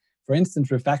against, for instance,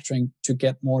 refactoring to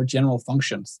get more general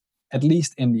functions, at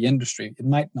least in the industry. It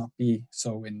might not be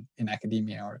so in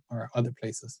academia or other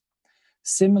places.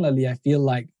 Similarly, I feel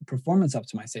like performance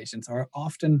optimizations are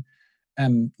often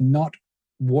not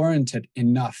warranted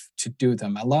enough to do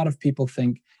them. A lot of people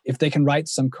think if they can write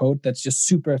some code that's just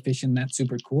super efficient, that's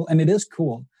super cool. And it is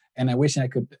cool. And I wish I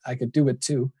could do it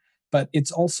too. But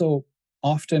it's also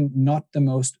often not the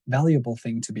most valuable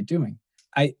thing to be doing.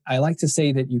 I like to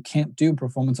say that you can't do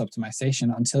performance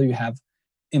optimization until you have,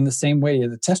 in the same way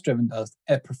as a test-driven does,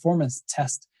 a performance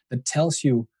test that tells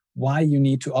you why you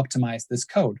need to optimize this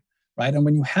code, right? And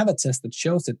when you have a test that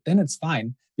shows it, then it's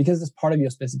fine because it's part of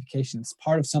your specification. It's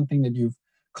part of something that you've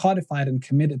codified and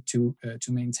committed to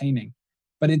maintaining.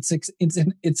 But it's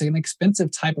an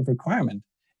expensive type of requirement,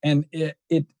 and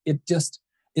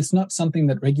it's not something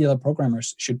that regular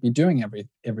programmers should be doing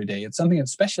every day. It's something that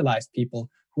specialized people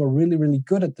who are really, really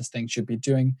good at this thing should be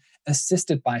doing,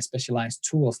 assisted by specialized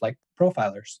tools like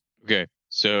profilers. Okay,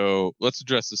 so let's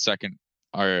address the second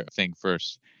thing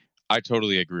first. I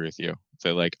totally agree with you.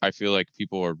 So like, I feel like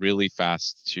people are really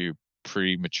fast to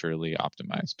prematurely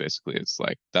optimize. Basically, it's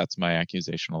like, that's my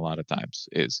accusation a lot of times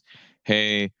is,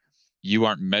 hey, you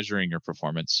aren't measuring your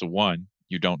performance. So one,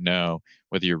 you don't know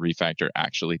whether your refactor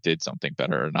actually did something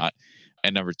better or not.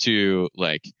 And number two,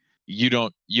 like you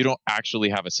don't actually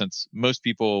have a sense. Most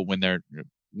people,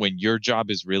 when your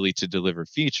job is really to deliver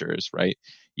features, right?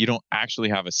 You don't actually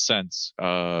have a sense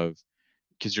of,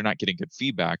 because you're not getting good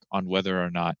feedback on whether or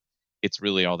not it's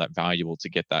really all that valuable to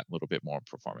get that little bit more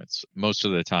performance. Most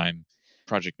of the time,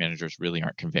 project managers really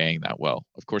aren't conveying that well.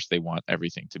 Of course, they want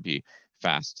everything to be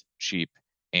fast, cheap,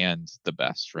 and the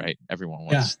best, right? Everyone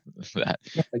Yeah. wants that.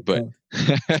 Perfect But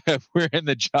code. we're in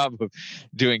the job of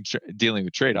dealing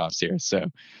with trade-offs here. So,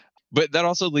 but that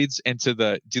also leads into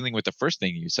the dealing with the first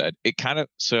thing you said. It kind of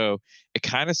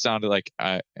sounded like,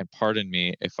 and pardon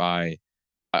me if I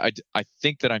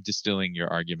think that I'm distilling your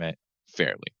argument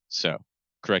fairly. So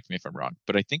correct me if I'm wrong.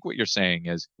 But I think what you're saying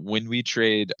is when we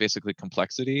trade basically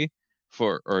complexity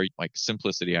or like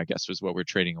simplicity, I guess was what we're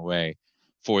trading away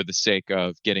for the sake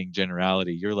of getting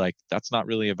generality, you're like, that's not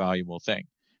really a valuable thing.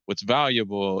 What's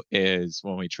valuable is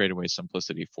when we trade away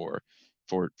simplicity for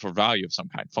value of some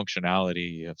kind,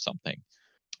 functionality of something.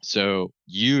 So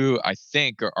you, I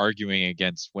think, are arguing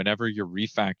against whenever you're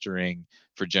refactoring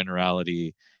for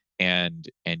generality and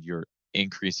you're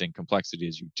increasing complexity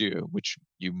as you do, which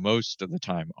you most of the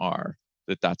time are,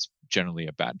 that's generally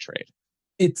a bad trade.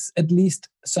 It's at least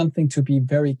something to be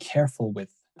very careful with.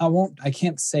 I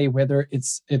can't say whether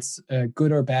it's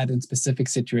good or bad in specific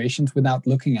situations without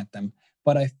looking at them.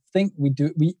 But I think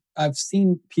I've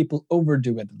seen people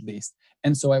overdo it at least.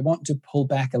 And so I want to pull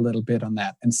back a little bit on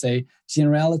that and say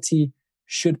generality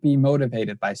should be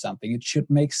motivated by something. It should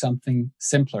make something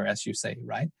simpler, as you say,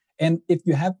 right? And if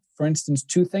you have, for instance,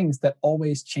 two things that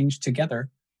always change together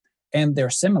and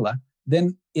they're similar,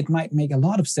 then it might make a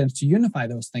lot of sense to unify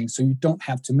those things so you don't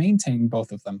have to maintain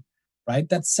both of them, right?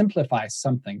 That simplifies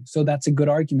something. So that's a good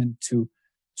argument to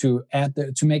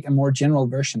make a more general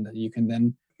version that you can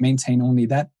then maintain only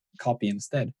that copy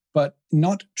instead. But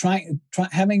not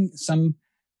having some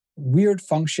weird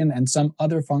function and some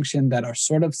other function that are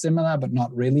sort of similar but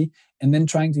not really, and then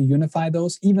trying to unify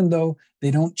those, even though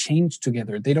they don't change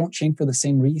together, they don't change for the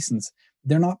same reasons,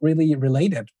 they're not really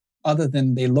related other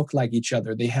than they look like each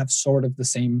other, they have sort of the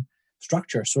same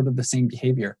structure, sort of the same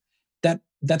behavior.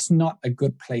 That's not a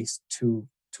good place to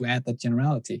add that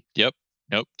generality. Yep.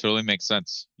 Nope, totally makes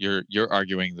sense. You're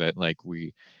arguing that like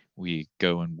we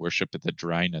go and worship at the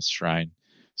dryness shrine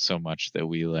so much that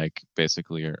we like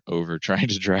basically are over trying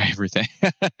to dry everything.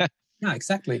 Yeah,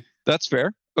 exactly. That's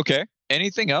fair. Okay.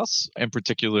 Anything else in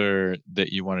particular that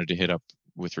you wanted to hit up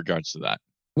with regards to that?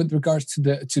 With regards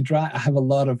to dry, I have a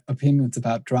lot of opinions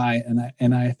about dry,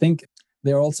 and I think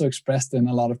they're also expressed in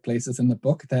a lot of places in the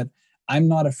book that I'm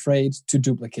not afraid to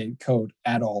duplicate code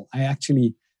at all. I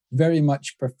actually very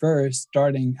much prefer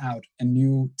starting out a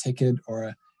new ticket or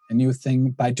a new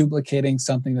thing by duplicating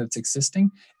something that's existing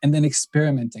and then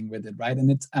experimenting with it, right?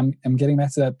 And I'm getting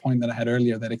back to that point that I had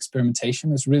earlier, that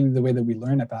experimentation is really the way that we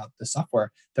learn about the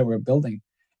software that we're building.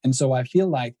 And so I feel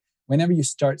like whenever you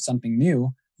start something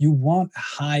new, you want a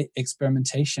high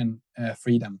experimentation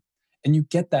freedom. And you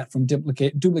get that from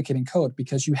duplicating code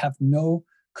because you have no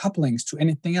couplings to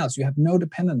anything else. You have no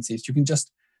dependencies. You can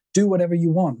just do whatever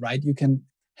you want, right? You can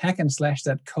hack and slash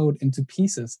that code into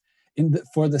pieces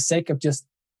for the sake of just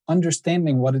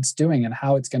understanding what it's doing and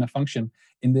how it's going to function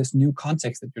in this new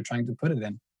context that you're trying to put it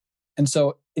in. And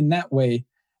so in that way,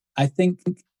 I think,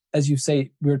 as you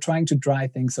say, we're trying to dry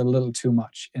things a little too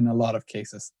much in a lot of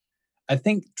cases. I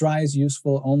think dry is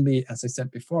useful only, as I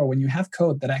said before, when you have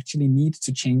code that actually needs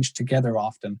to change together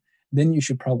often, then you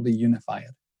should probably unify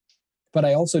it. But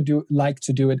I also do like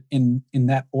to do it in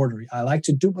that order. I like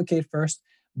to duplicate first,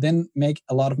 then make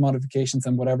a lot of modifications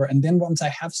and whatever. And then once I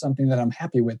have something that I'm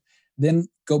happy with, then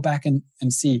go back and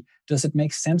see, does it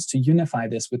make sense to unify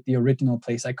this with the original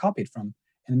place I copied from?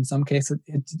 And in some cases,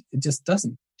 it just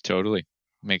doesn't. Totally.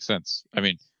 Makes sense. I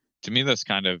mean, to me, this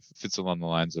kind of fits along the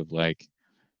lines of like,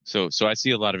 so I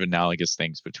see a lot of analogous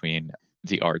things between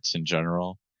the arts in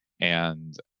general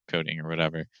and coding or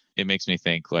whatever. It makes me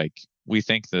think like, we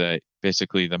think that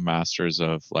basically the masters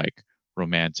of like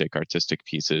romantic artistic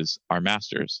pieces are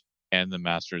masters, and the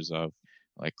masters of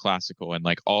like classical and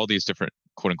like all these different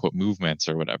quote unquote movements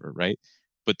or whatever, right?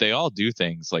 But they all do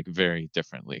things like very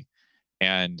differently.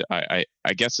 And I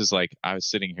guess is like, I was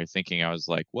sitting here thinking, I was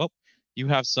like, well, you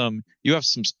have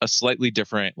a slightly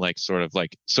different like sort of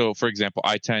like, so for example,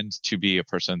 I tend to be a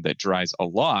person that dries a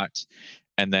lot,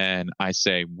 and then I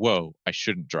say, whoa, I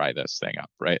shouldn't dry this thing up,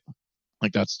 right?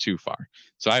 Like that's too far.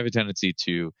 So I have a tendency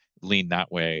to lean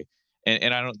that way.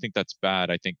 And I don't think that's bad.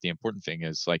 I think the important thing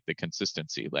is like the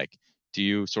consistency. Like, do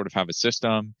you sort of have a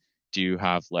system? Do you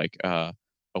have like a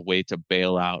way to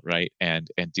bail out, right? And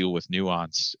deal with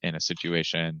nuance in a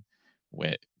situation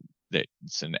with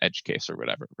that's an edge case or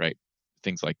whatever, right?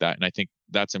 Things like that. And I think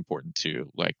that's important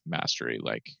to like mastery.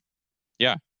 Like,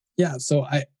 yeah. Yeah. So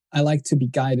I like to be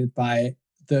guided by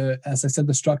as I said,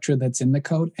 the structure that's in the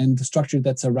code and the structure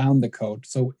that's around the code.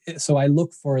 So I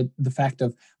look for the fact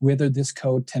of whether this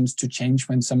code tends to change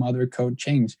when some other code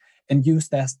change, and use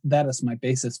that as my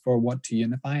basis for what to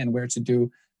unify and where to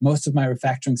do most of my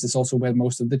refactorings is also where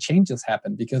most of the changes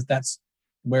happen, because that's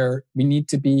where we need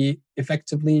to be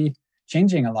effectively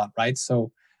changing a lot, right?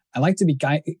 So I like to be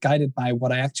guided by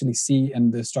what I actually see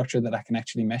and the structure that I can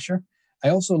actually measure. I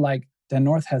also like Dan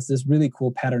North has this really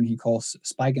cool pattern he calls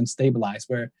spike and stabilize,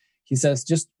 where he says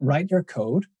just write your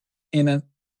code in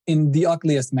the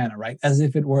ugliest manner, right? As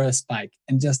if it were a spike,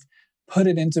 and just put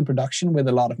it into production with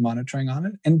a lot of monitoring on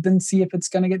it, and then see if it's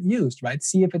going to get used, right?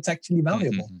 See if it's actually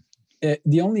valuable.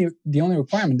 The only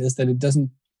requirement is that it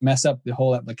doesn't mess up the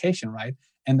whole application, right?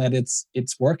 And that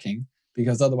it's working,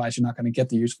 because otherwise you're not going to get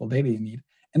the useful data you need.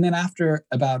 And then after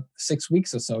about 6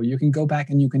 weeks or so, you can go back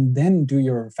and you can then do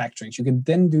your refactorings. You can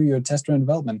then do your test-driven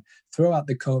development, throw out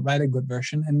the code, write a good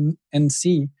version, and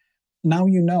see. Now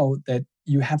you know that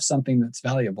you have something that's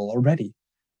valuable already.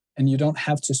 And you don't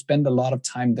have to spend a lot of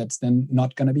time that's then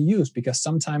not going to be used, because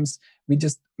sometimes we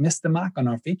just miss the mark on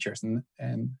our features.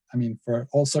 And I mean, for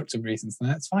all sorts of reasons, and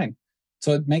that's fine.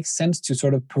 So it makes sense to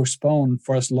sort of postpone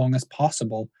for as long as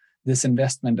possible this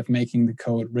investment of making the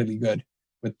code really good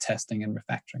with testing and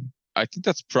refactoring. I think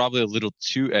that's probably a little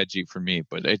too edgy for me,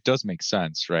 but it does make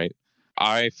sense, right?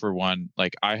 I, for one,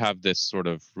 like I have this sort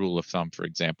of rule of thumb, for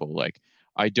example, like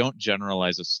I don't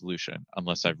generalize a solution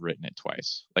unless I've written it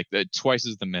twice. Like twice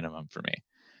is the minimum for me.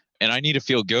 And I need to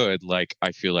feel good, like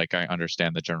I feel like I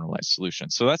understand the generalized solution.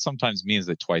 So that sometimes means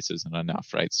that twice isn't enough,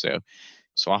 right? So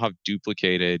I'll have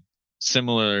duplicated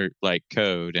similar like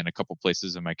code in a couple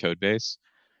places in my code base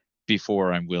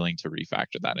before I'm willing to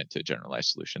refactor that into a generalized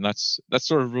solution. That's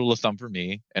sort of rule of thumb for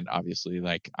me. And obviously,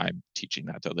 like I'm teaching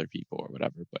that to other people or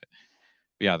whatever. But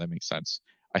yeah, that makes sense.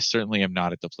 I certainly am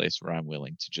not at the place where I'm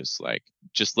willing to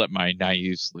just let my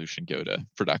naive solution go to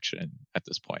production at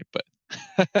this point.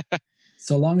 But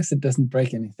so long as it doesn't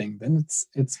break anything, then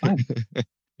it's fine.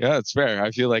 Yeah, it's fair.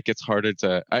 I feel like it's harder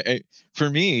to. For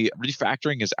me,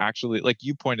 refactoring is actually, like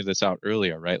you pointed this out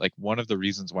earlier, right? Like one of the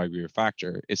reasons why we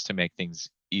refactor is to make things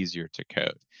easier to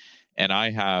code. And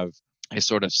I have a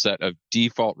sort of set of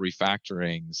default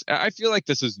refactorings. I feel like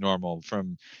this is normal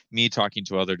from me talking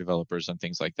to other developers and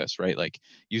things like this, right? Like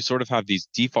you sort of have these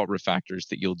default refactors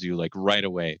that you'll do like right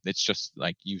away. It's just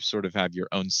like you sort of have your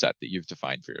own set that you've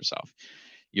defined for yourself.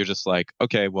 You're just like,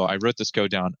 okay, well, I wrote this code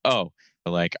down. Oh,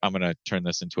 like I'm going to turn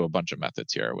this into a bunch of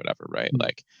methods here or whatever, right?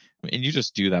 Like, and you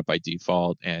just do that by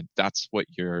default, and that's what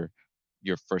your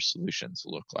first solutions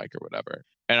look like or whatever.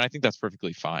 And I think that's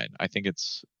perfectly fine. I think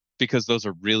it's because those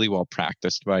are really well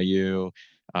practiced by you.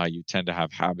 You tend to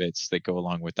have habits that go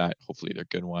along with that. Hopefully they're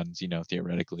good ones,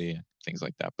 theoretically, and things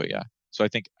like that. But yeah, so I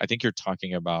think you're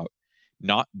talking about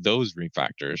not those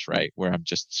refactors, right? Where I'm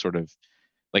just sort of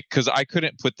like, because I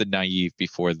couldn't put the naive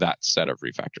before that set of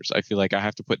refactors. I feel like I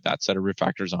have to put that set of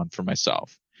refactors on for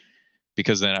myself,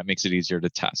 because then it makes it easier to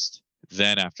test.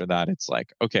 Then after that, it's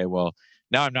like, okay, well,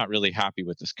 now I'm not really happy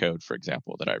with this code, for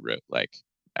example, that I wrote, like,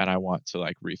 and I want to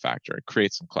like refactor it,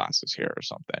 create some classes here or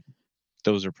something.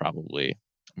 Those are probably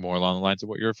more along the lines of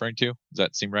what you're referring to. Does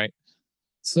that seem right?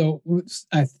 So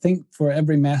I think for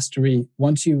every mastery,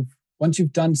 once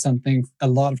you've done something a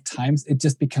lot of times, it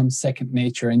just becomes second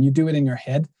nature, and you do it in your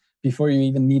head before you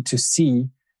even need to see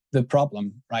the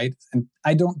problem, right? And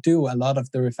I don't do a lot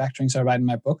of the refactorings I write in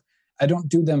my book. I don't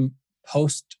do them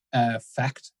post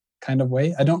fact kind of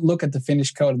way. I don't look at the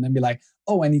finished code and then be like,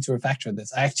 oh, I need to refactor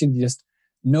this. I actually just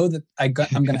know that I'm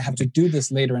going to have to do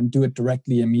this later and do it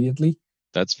directly immediately.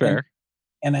 That's fair.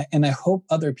 And I hope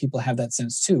other people have that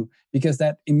sense too, because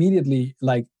that immediately,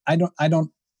 like, I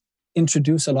don't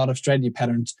introduce a lot of strategy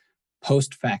patterns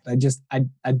post fact.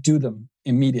 I do them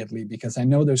immediately, because I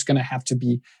know there's going to have to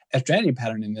be a strategy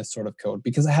pattern in this sort of code,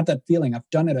 because I have that feeling I've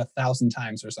done it 1,000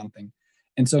 times or something.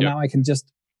 And so now I can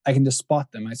just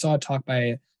spot them. I saw a talk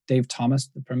by Dave Thomas,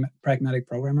 the pragmatic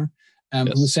programmer,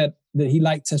 who said that he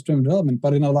liked test-driven development,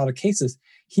 but in a lot of cases,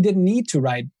 he didn't need to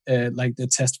write like the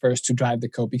test first to drive the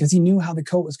code, because he knew how the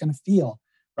code was going to feel,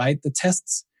 right? The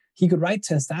tests, he could write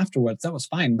tests afterwards. That was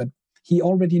fine. But he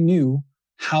already knew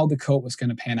how the code was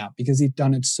going to pan out, because he'd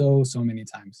done it so many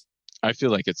times. I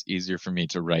feel like it's easier for me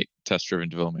to write test-driven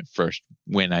development first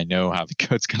when I know how the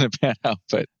code's going to pan out,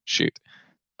 but shoot.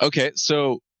 Okay,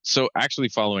 so actually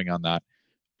following on that,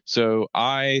 so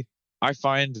I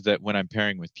find that when I'm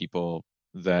pairing with people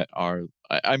that are,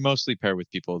 I mostly pair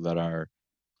with people that are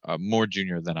more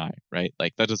junior than I, right?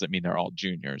 Like that doesn't mean they're all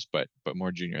juniors, but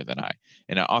more junior than I.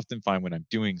 And I often find when I'm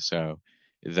doing so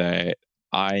that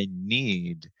I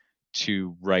need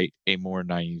to write a more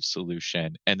naive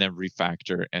solution and then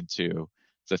refactor into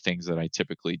the things that I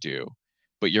typically do.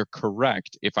 But you're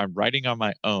correct. If I'm writing on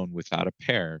my own without a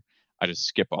pair, I just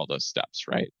skip all those steps,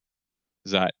 right?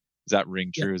 Does that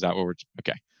ring true? Yeah. Is that what we're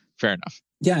okay? Fair enough.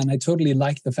 Yeah, and I totally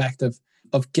like the fact of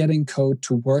getting code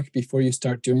to work before you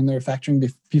start doing the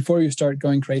refactoring, before you start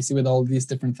going crazy with all these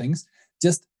different things.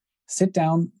 Just sit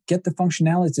down, get the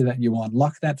functionality that you want,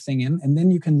 lock that thing in, and then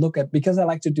you can look at, because I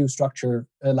like to do structure,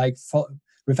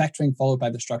 refactoring followed by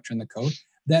the structure in the code.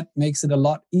 That makes it a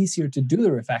lot easier to do the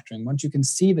refactoring. Once you can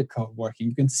see the code working,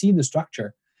 you can see the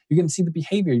structure, you can see the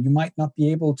behavior. You might not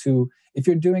be able to, if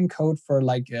you're doing code for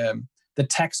like the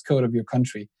tax code of your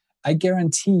country, I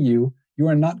guarantee you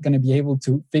are not going to be able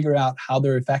to figure out how the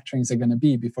refactorings are going to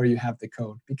be before you have the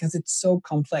code, because it's so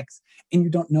complex and you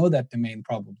don't know that domain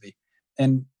probably.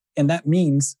 And that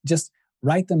means just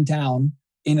write them down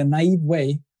in a naive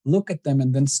way, look at them,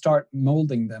 and then start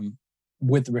molding them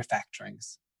with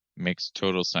refactorings. Makes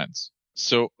total sense.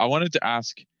 So I wanted to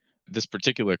ask this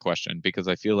particular question because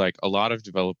I feel like a lot of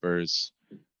developers,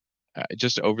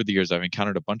 just over the years, I've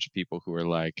encountered a bunch of people who are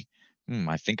like,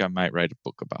 I think I might write a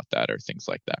book about that or things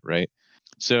like that, right?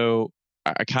 So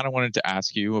I kind of wanted to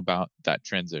ask you about that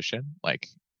transition. Like,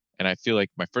 and I feel like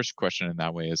my first question in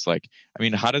that way is like, I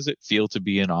mean, how does it feel to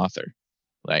be an author?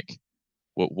 Like,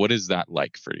 what is that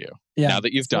like for you now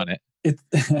that you've done it?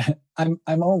 I'm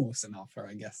almost an author,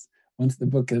 I guess. Once the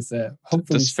book is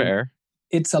hopefully that's fair.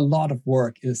 It's a lot of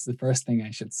work is the first thing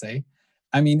I should say.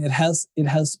 I mean, it has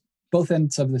both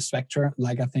ends of the spectrum,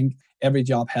 like I think every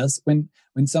job has. When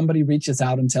somebody reaches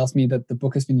out and tells me that the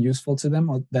book has been useful to them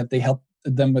or that they helped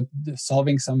them with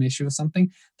solving some issue or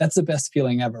something, that's the best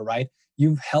feeling ever, right?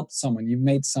 You've helped someone, you've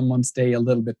made someone's day a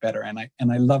little bit better, and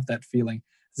I love that feeling.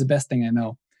 It's the best thing I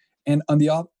know. And on the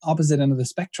opposite end of the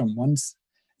spectrum, once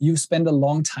you spend a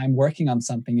long time working on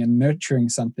something and nurturing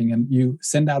something, and you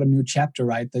send out a new chapter,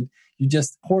 right, that you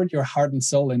just poured your heart and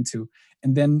soul into,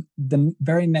 and then the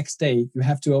very next day you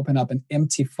have to open up an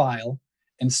empty file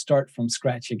and start from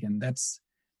scratch again. That's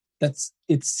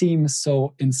it seems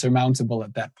so insurmountable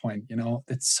at that point.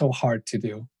 It's so hard to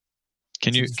do.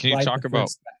 Can you talk about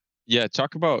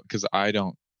talk about, because I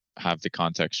don't have the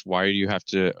context, why do you have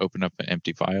to open up an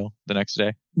empty file the next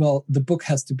day? Well, the book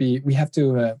has to be,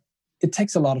 it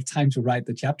takes a lot of time to write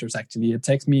the chapters. Actually, it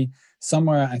takes me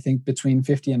somewhere, I think, between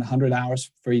 50 and 100 hours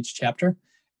for each chapter,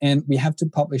 and we have to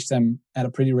publish them at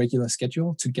a pretty regular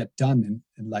schedule to get done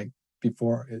in like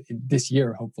before this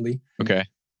year, hopefully. Okay.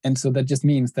 And so that just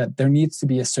means that there needs to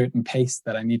be a certain pace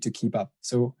that I need to keep up.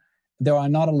 So there are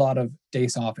not a lot of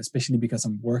days off, especially because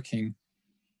I'm working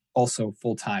also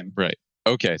full time. Right.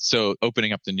 Okay. So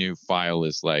opening up the new file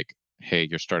is like, hey,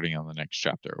 you're starting on the next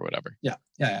chapter or whatever. Yeah,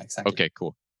 exactly. Okay,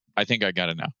 cool. I think I got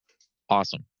it now.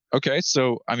 Awesome. Okay.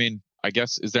 So, I mean, I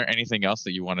guess, is there anything else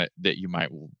that you might,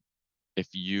 if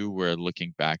you were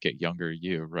looking back at younger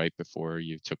you, right before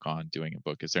you took on doing a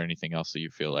book, is there anything else that you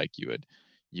feel like you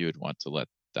would want to let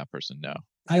that person know?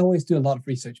 I always do a lot of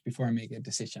research before I make a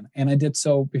decision. And I did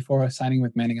so before signing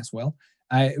with Manning as well.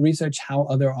 I researched how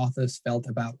other authors felt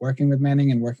about working with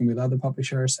Manning and working with other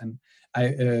publishers. And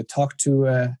I talked to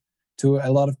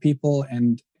a lot of people.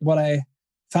 And what I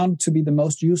found to be the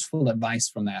most useful advice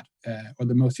from that, or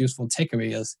the most useful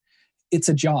takeaway, is it's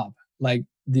a job. Like,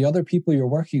 the other people you're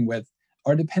working with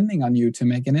are depending on you to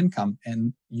make an income,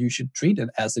 and you should treat it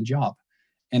as a job.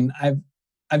 And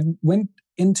I've went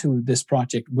into this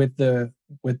project with the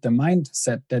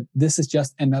mindset that this is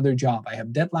just another job. I have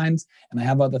deadlines and I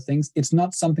have other things. It's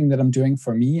not something that I'm doing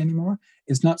for me anymore.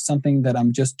 It's not something that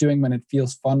I'm just doing when it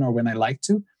feels fun or when I like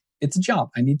to. It's a job.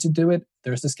 I need to do it.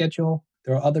 There's a schedule.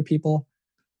 There are other people.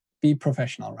 Be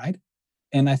professional, right?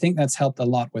 And I think that's helped a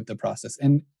lot with the process.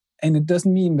 And it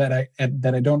doesn't mean that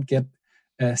I don't get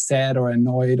sad or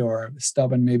annoyed or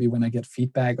stubborn maybe when I get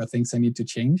feedback or things I need to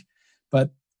change.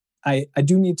 But I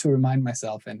do need to remind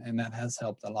myself, and that has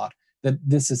helped a lot, that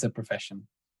this is a profession.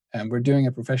 And we're doing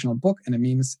a professional book, and it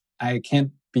means I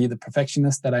can't be the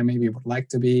perfectionist that I maybe would like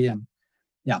to be. And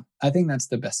yeah, I think that's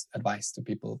the best advice to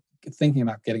people thinking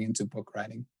about getting into book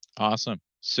writing. Awesome.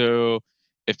 So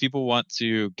if people want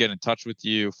to get in touch with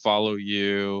you, follow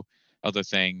you, other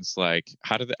things, like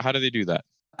how do they do that?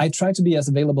 I try to be as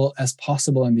available as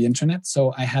possible on the internet.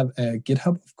 So I have a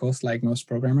GitHub, of course, like most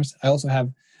programmers. I also have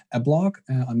a blog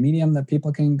on Medium that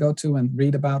people can go to and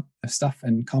read about stuff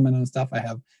and comment on stuff. I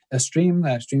have a stream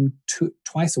that I stream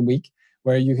twice a week,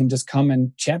 where you can just come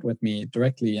and chat with me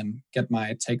directly and get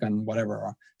my take on whatever,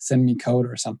 or send me code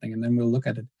or something, and then we'll look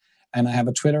at it. And I have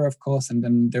a Twitter, of course, and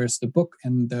then there's the book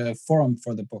and the forum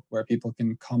for the book, where people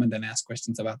can comment and ask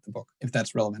questions about the book, if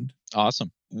that's relevant.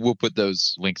 Awesome. We'll put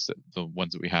those links, the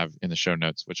ones that we have, in the show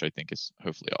notes, which I think is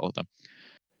hopefully all of them.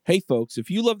 Hey, folks,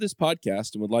 if you love this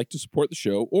podcast and would like to support the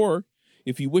show, or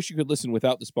if you wish you could listen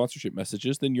without the sponsorship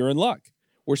messages, then you're in luck.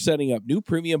 We're setting up new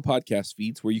premium podcast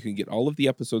feeds where you can get all of the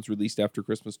episodes released after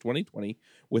Christmas 2020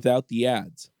 without the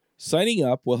ads. Signing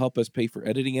up will help us pay for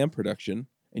editing and production,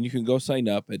 and you can go sign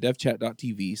up at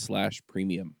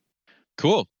devchat.tv/premium.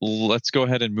 Cool. Let's go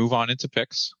ahead and move on into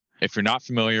picks. If you're not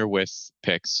familiar with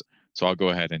picks, so I'll go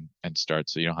ahead and start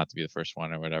so you don't have to be the first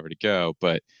one or whatever to go.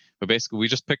 But basically, we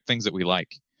just pick things that we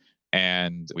like,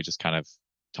 and we just kind of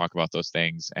talk about those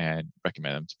things and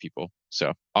recommend them to people.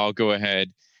 So I'll go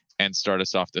ahead and start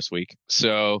us off this week.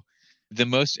 So the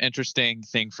most interesting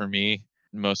thing for me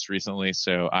most recently,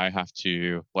 so I have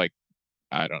to, like,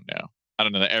 I don't know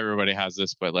that everybody has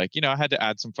this, but like, I had to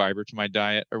add some fiber to my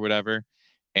diet or whatever.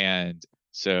 And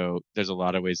so there's a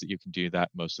lot of ways that you can do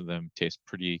that. Most of them taste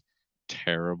pretty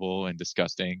terrible and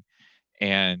disgusting.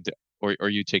 And or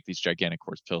you take these gigantic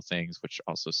horse pill things, which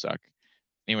also suck.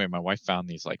 Anyway, my wife found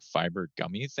these like fiber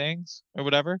gummy things or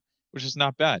whatever, which is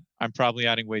not bad. I'm probably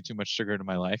adding way too much sugar to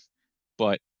my life,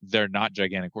 but they're not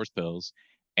gigantic horse pills,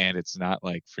 and it's not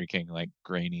like freaking like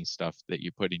grainy stuff that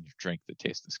you put in your drink that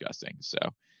tastes disgusting. So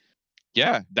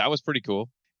yeah, that was pretty cool.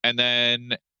 And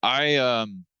then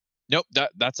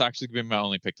that's actually been my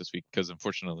only pick this week, because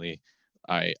unfortunately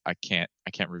I can't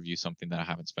review something that I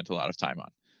haven't spent a lot of time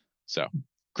on. So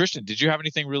Christian, did you have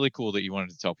anything really cool that you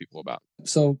wanted to tell people about?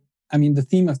 So I mean, the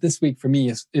theme of this week for me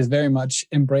is very much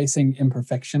embracing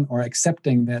imperfection, or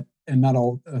accepting that not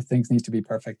all things need to be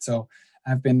perfect. So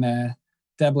I've been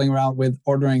dabbling around with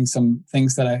ordering some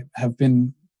things that I have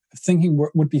been thinking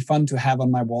would be fun to have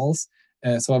on my walls.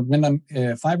 So I've went on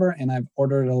Fiverr, and I've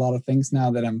ordered a lot of things now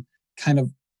that I'm kind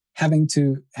of having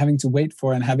to wait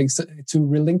for, and having to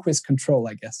relinquish control,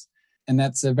 I guess. And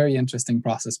that's a very interesting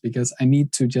process, because I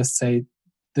need to just say,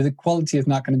 the quality is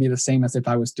not going to be the same as if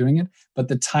I was doing it, but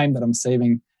the time that I'm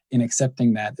saving in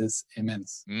accepting that is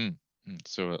immense.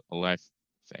 So a life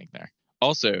thing there.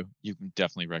 Also, you can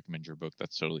definitely recommend your book.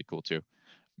 That's totally cool too.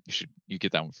 You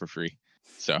get that one for free.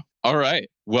 So, all right.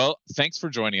 Well, thanks for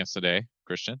joining us today,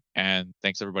 Christian. And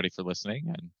thanks everybody for listening.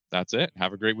 And that's it.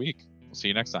 Have a great week. We'll see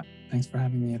you next time. Thanks for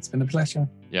having me. It's been a pleasure.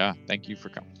 Yeah. Thank you for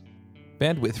coming.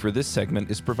 Bandwidth for this segment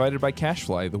is provided by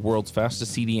CacheFly, the world's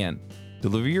fastest CDN.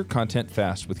 Deliver your content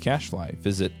fast with CacheFly.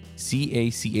 Visit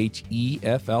CacheFly.com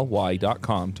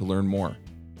to learn more.